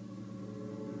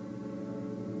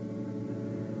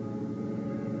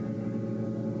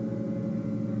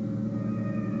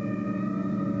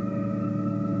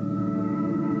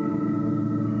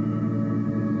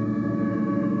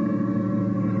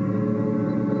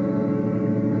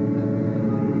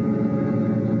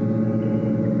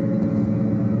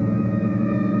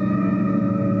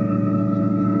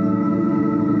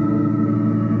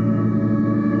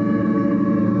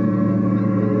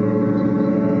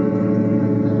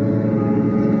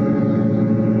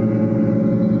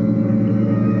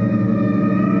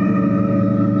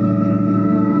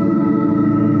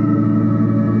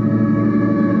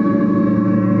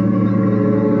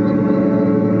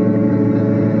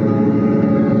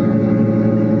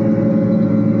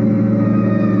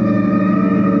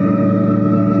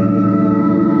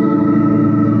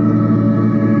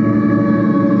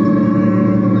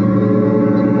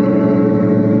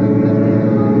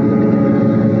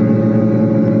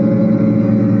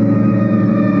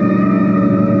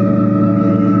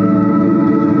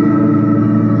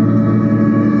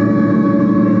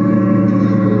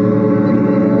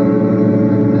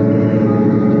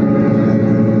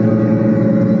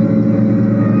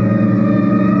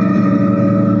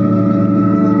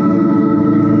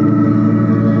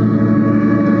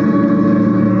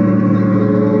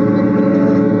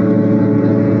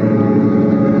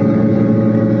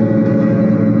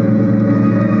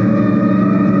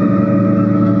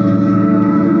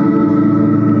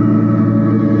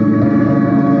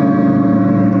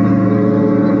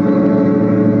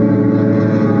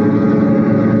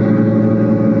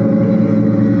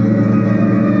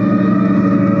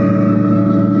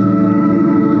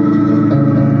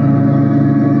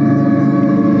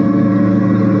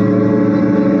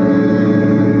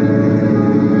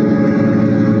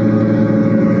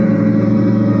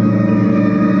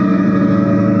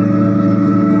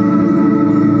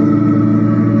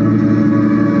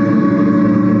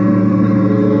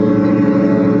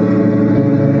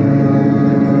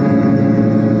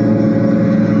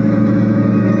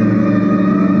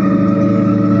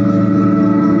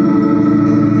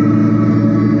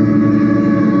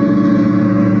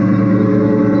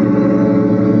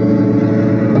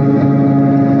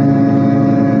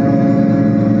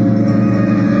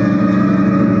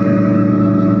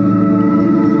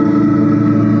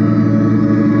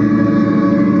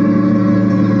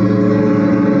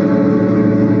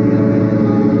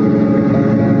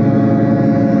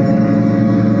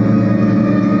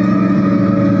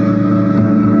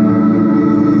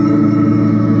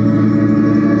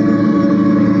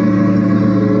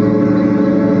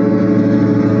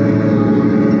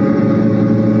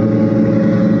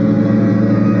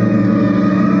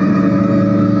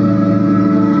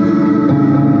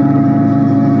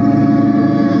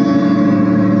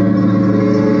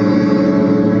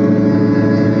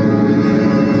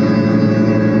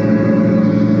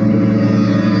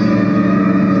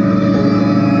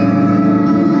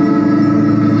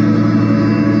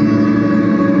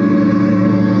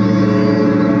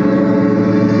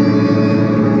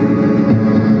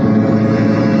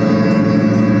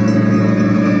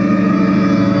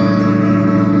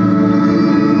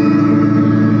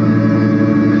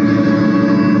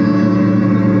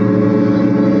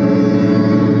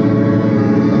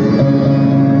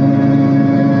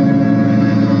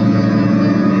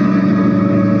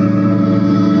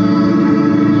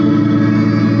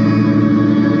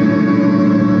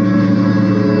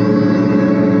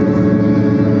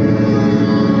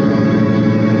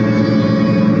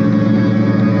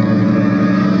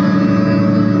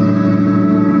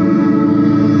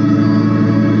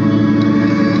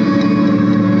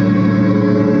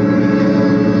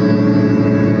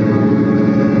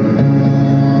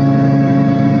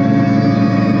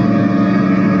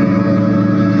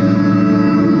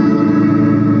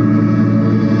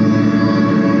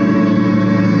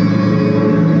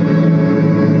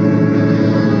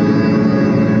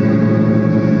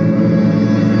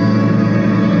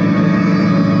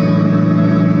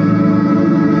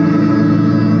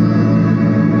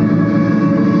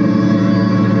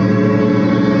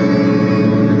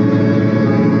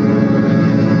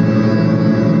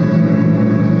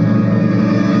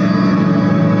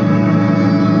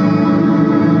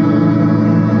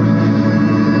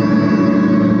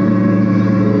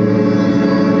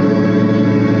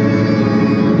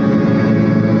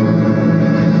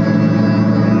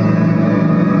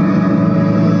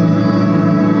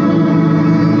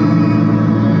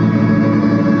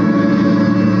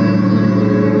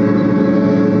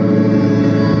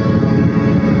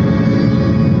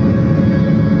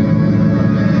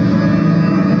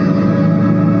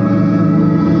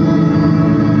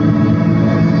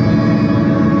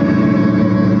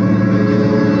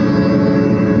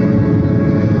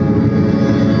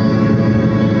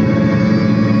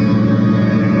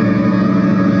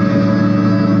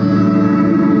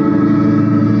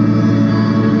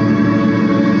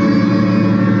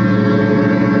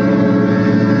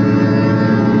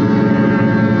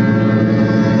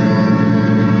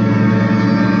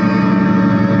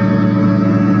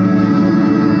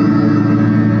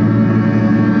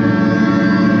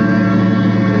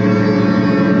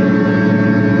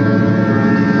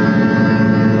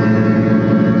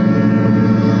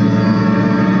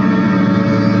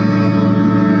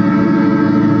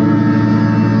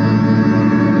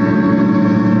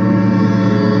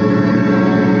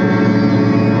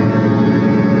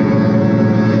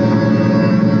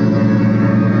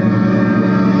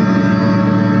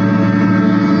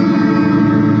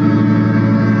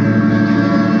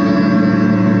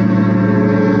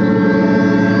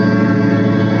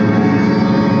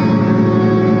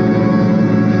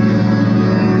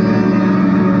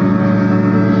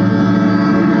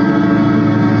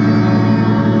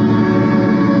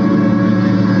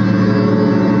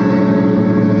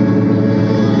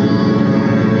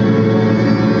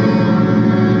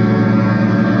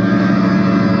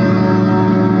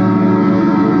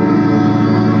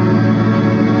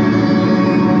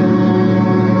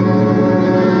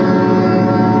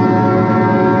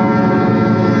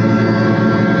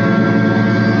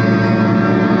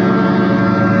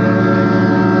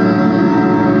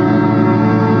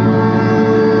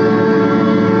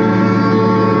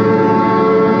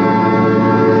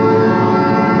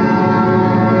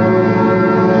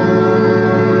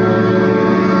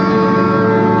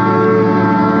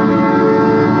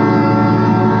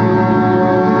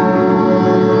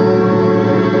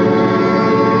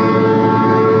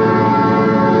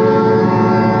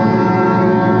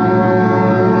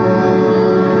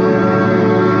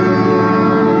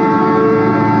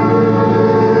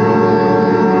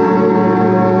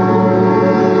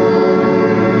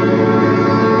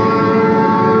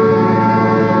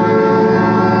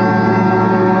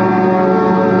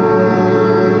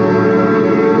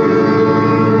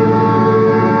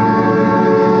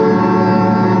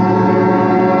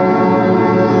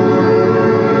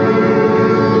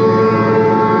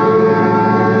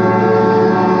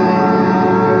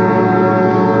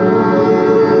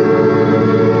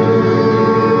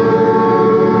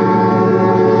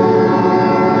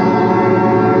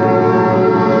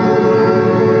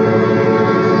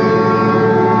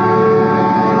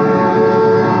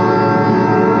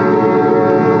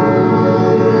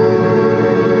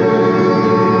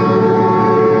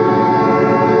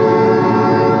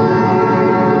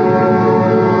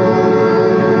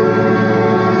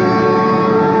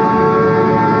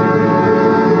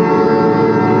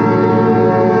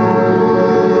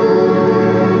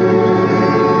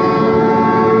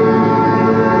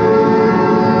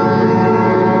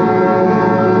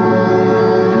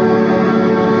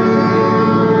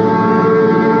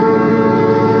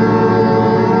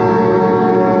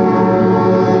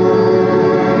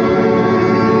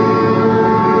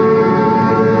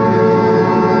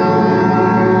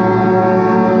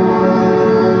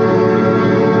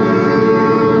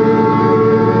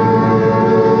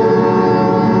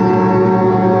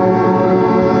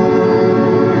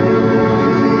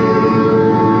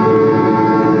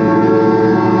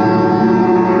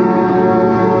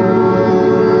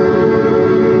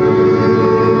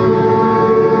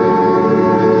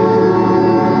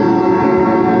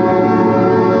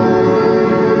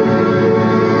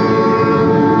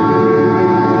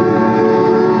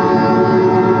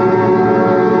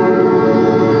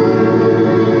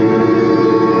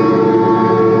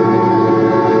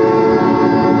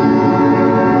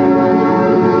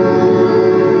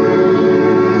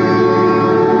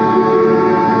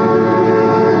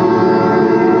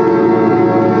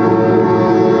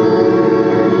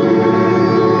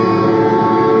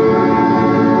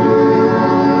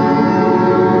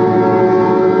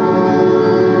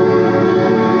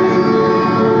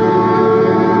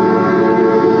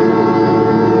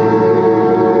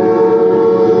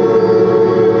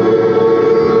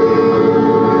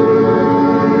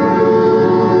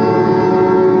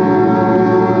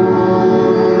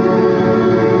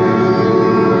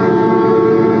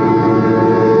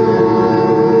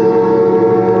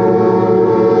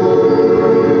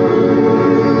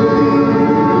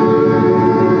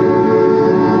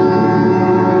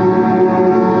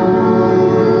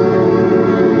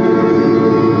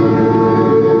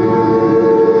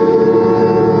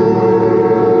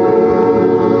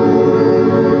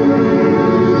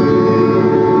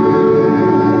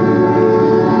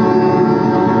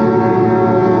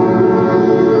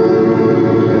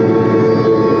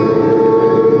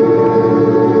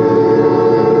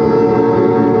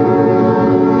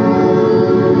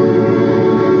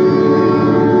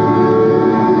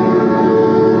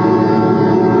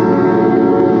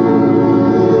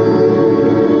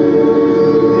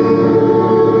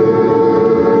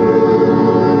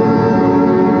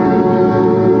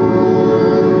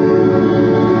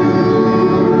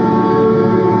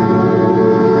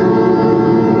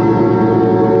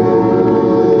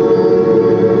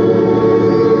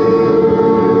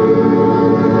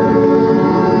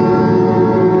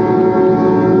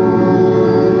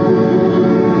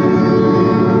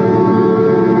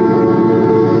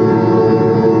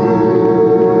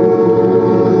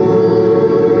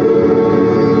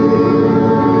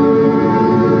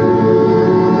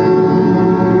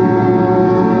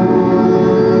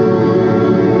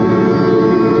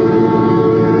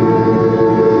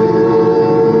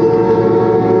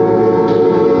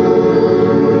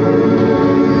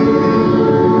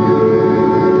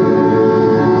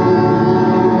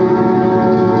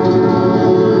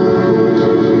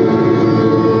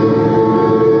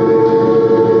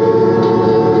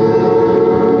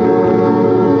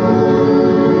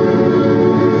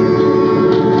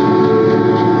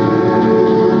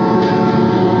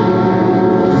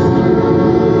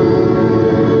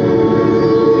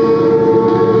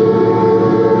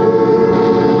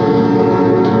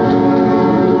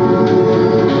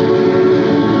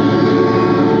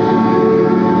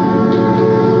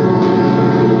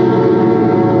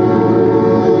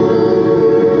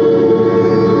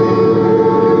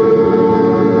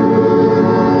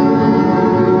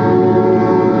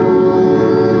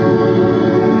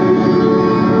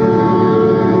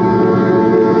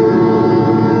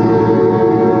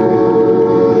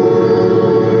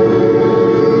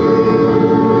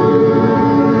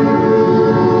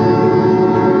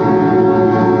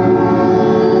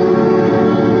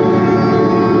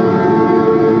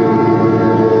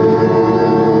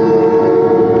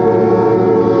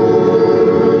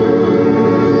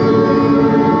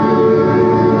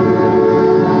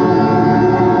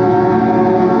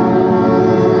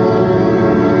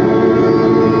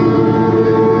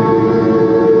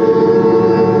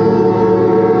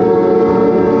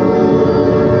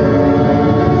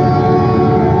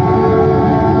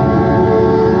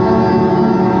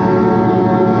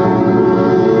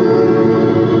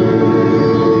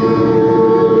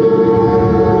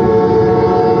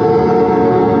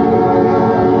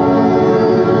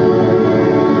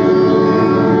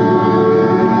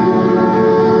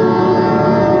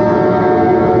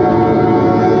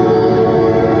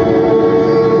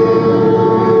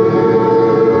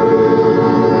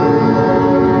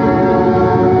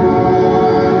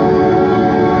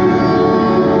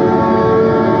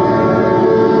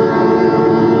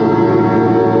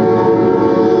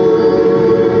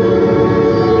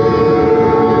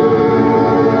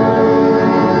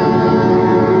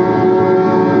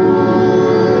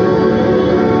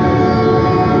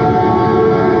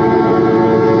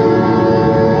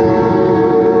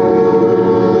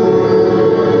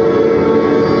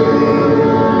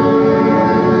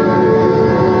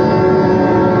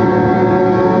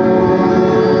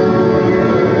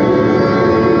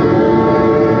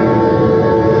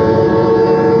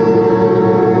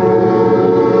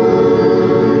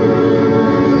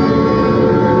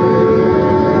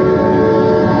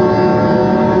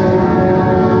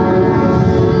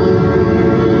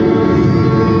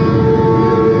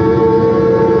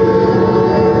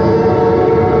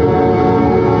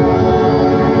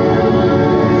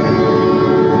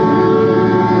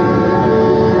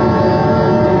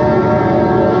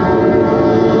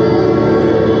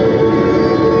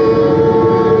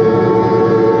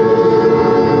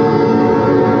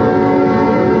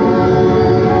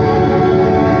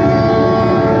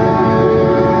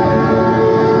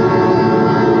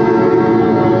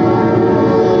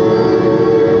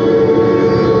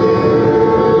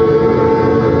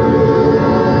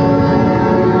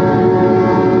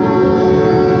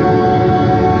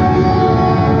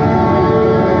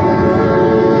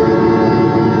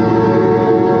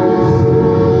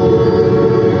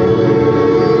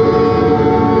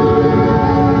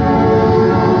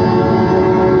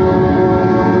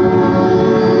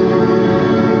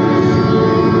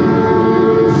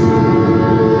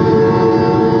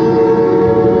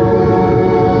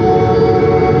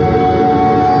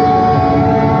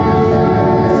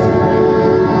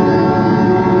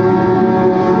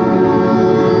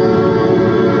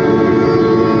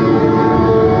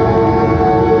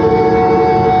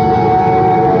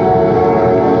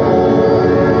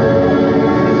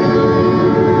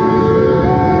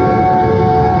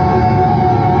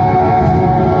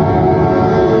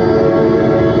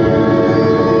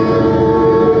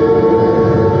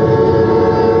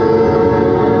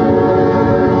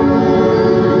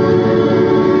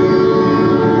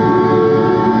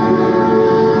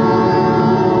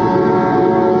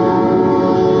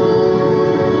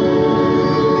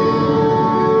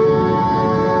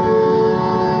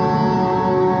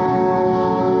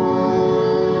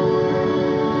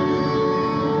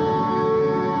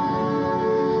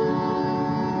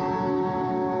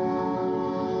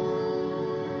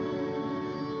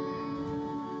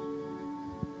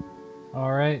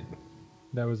 All right.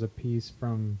 That was a piece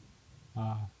from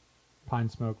Pine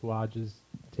Smoke Lodge's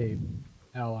tape,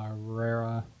 El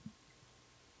Herrera.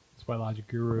 It's by Logic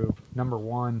Guru. Number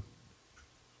 1.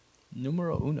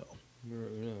 Numero uno.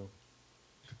 No.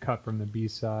 It's a cut from the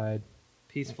B-side.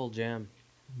 Peaceful Jam.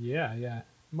 Yeah.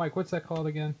 Mike, what's that called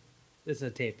again? It's a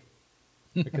tape.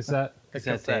 A cassette?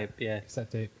 Cassette tape, yeah.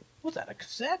 Cassette tape. What's that, a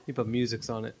cassette? You put musics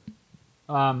on it.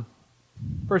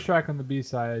 First track on the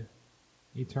B-side,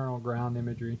 Eternal Ground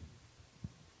Imagery.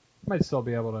 Might still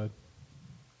be able to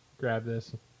grab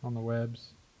this on the webs.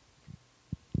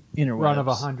 Interwebs. Run of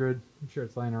 100. I'm sure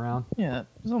it's laying around Yeah,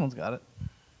 someone's got it.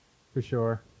 for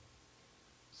sure.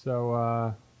 So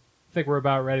I think we're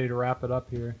about ready to wrap it up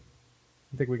here.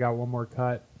 I think we got one more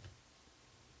cut.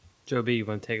 Joe B, you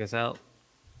want to take us out?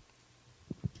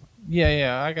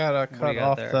 Yeah, I got a do you cut got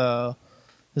off there?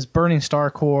 this Burning Star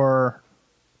Core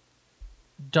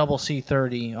double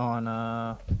C30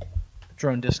 on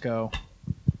Drone Disco.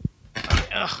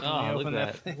 Oh, look open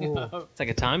at that that. thing up. It's like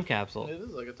a time capsule. It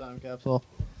is like a time capsule.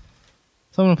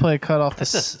 So I'm gonna play a cut off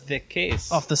That's a thick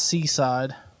case. off the C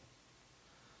side.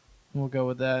 We'll go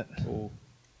with that. Ooh.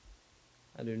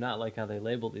 I do not like how they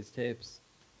label these tapes.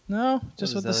 No,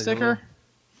 just What with is the that, like a sticker. little-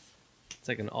 It's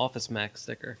like an Office Max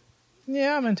sticker.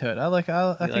 Yeah, I'm into it. I think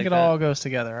like it that? all goes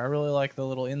together. I really like the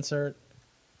little insert.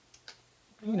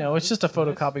 You know, it's just a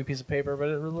photocopy piece of paper, but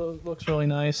it looks really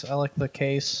nice. I like the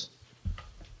case.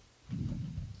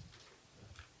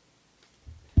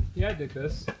 Yeah, I dig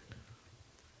this. See,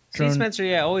 Drone- Spencer,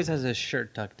 yeah, always has his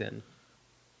shirt tucked in.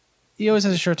 He always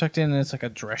has a shirt tucked in, and it's like a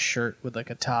dress shirt with like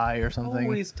a tie or something.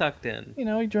 Always tucked in. You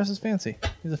know, he dresses fancy.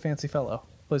 He's a fancy fellow.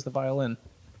 Plays the violin.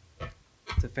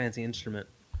 It's a fancy instrument.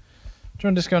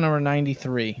 Drone Disco number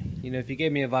 93. You know, if you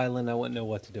gave me a violin, I wouldn't know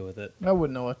what to do with it. I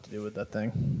wouldn't know what to do with that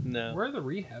thing. No. Where are the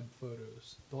rehab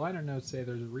photos? The liner notes say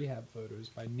there's rehab photos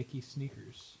by Nikki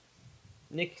Sneakers.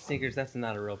 Nicky Sneakers, that's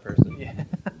not a real person.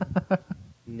 Yeah.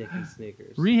 Nicky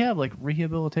Sneakers. Rehab, like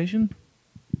rehabilitation?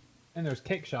 And there's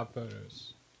cake shop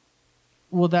photos.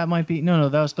 Well, that might be. No,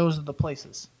 those are the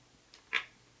places.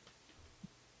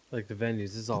 Like the venues.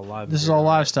 This is all live. This is material, all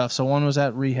live right? stuff. So one was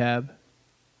at rehab,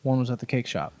 one was at the cake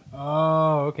shop.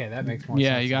 Oh, okay, that makes more sense.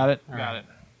 Yeah, you got it. All Got right. it.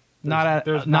 Not at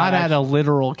there's not not at a actually-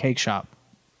 literal cake shop.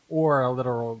 Or a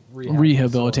literal rehab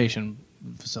Rehabilitation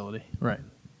facility. Right.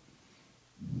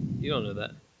 You don't know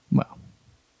that. Well,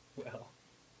 Well,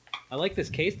 I like this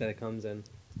case that it comes in.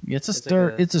 it's a It's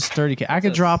like it's a sturdy cake. I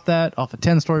could a- drop that off a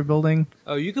 10-story building.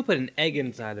 Oh, you could put an egg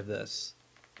inside of this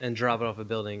and drop it off a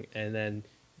building, and then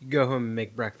go home and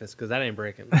make breakfast because that ain't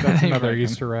breaking. That's another Right.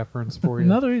 Easter reference for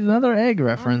you. Another egg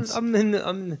reference. I'm in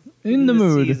the In the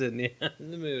mood. Season. Yeah, in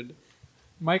the mood.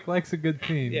 Mike likes a good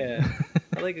theme. Yeah,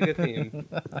 I like a good theme.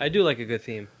 I do like a good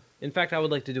theme. In fact, I would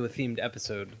like to do a themed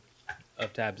episode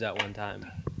of Tabs at one time.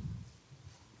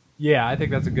 Yeah, I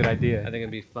think that's a good idea. I think it'd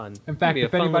be fun. In fact, It'd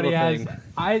if be a fun anybody little has,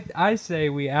 thing. I say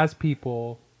we ask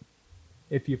people,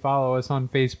 if you follow us on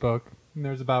Facebook, and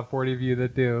there's about 40 of you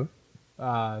that do,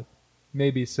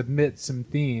 maybe submit some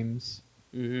themes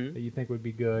Mhm. that you think would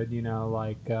be good. You know,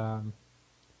 like,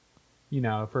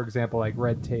 for example, like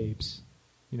red tapes.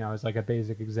 Is like a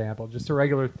basic example, just a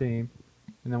regular theme,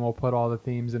 and then we'll put all the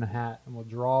themes in a hat and we'll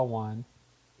draw one.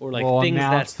 Or like we'll things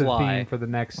that announce the fly. theme for the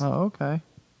next. Oh, okay.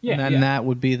 Yeah, and then yeah. that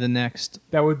would be the next.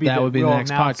 That would be that would be the we'll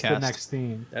next announce podcast. The next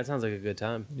theme. That sounds like a good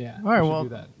time. Yeah. All right, we should well, do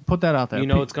that. put that out there. You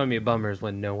know it's gonna be a bummer is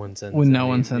when no one sends. when no any-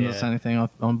 one sends us yeah. anything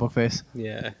on Bookface.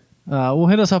 Yeah. We'll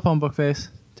hit us up on Bookface.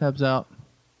 Tabs out.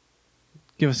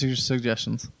 Give us your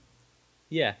suggestions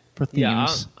Yeah. for Yeah,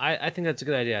 themes. I think that's a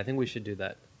good idea. I think we should do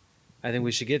that. I think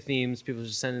we should get themes. People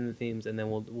should send in the themes, and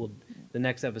then we'll the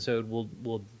next episode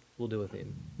we'll do a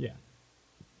theme. Yeah.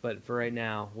 But for right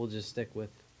now, we'll just stick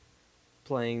with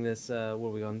playing this. What are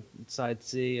we on? Side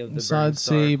C of the Side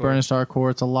C, Burning Star Core.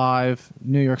 It's alive.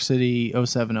 New York City,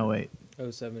 0708.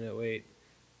 0708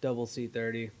 double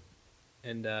C30,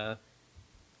 and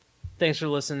thanks for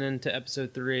listening to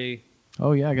episode 3.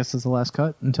 Oh yeah, I guess that's the last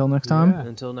cut. Until next time. Yeah.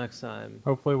 Until next time.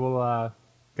 Hopefully we'll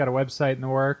got a website in the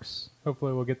works.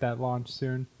 Hopefully we'll get that launched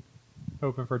soon.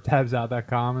 Hoping for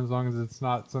tabsout.com as long as it's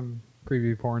not some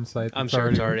creepy porn site. I'm that's sure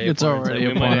it's already. It's a porn already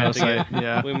site. a We might porno have to site, get-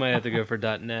 yeah. We might have to go for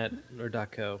 .net or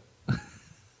 .co.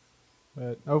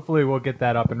 But hopefully we'll get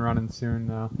that up and running soon,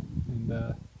 though,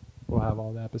 and we'll have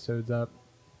all the episodes up.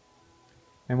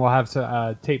 And we'll have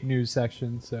some tape news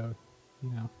section, so if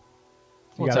you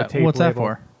What's got a that? tape What's that label-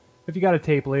 for? If you got a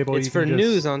tape label, It's you for can just,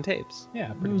 news on tapes.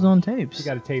 Yeah, pretty News much. on If tapes. you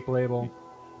got a tape label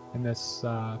in this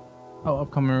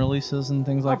Upcoming releases and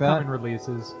things like upcoming that.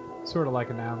 releases, sort of like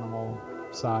an animal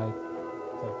side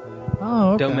type thing.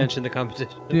 Oh, okay. Don't mention the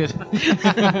competition. Dude.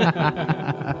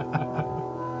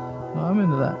 I'm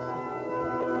into that.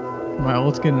 All right,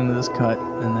 let's get into this cut,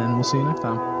 and then we'll see you next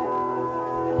time.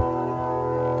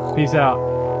 Peace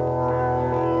out.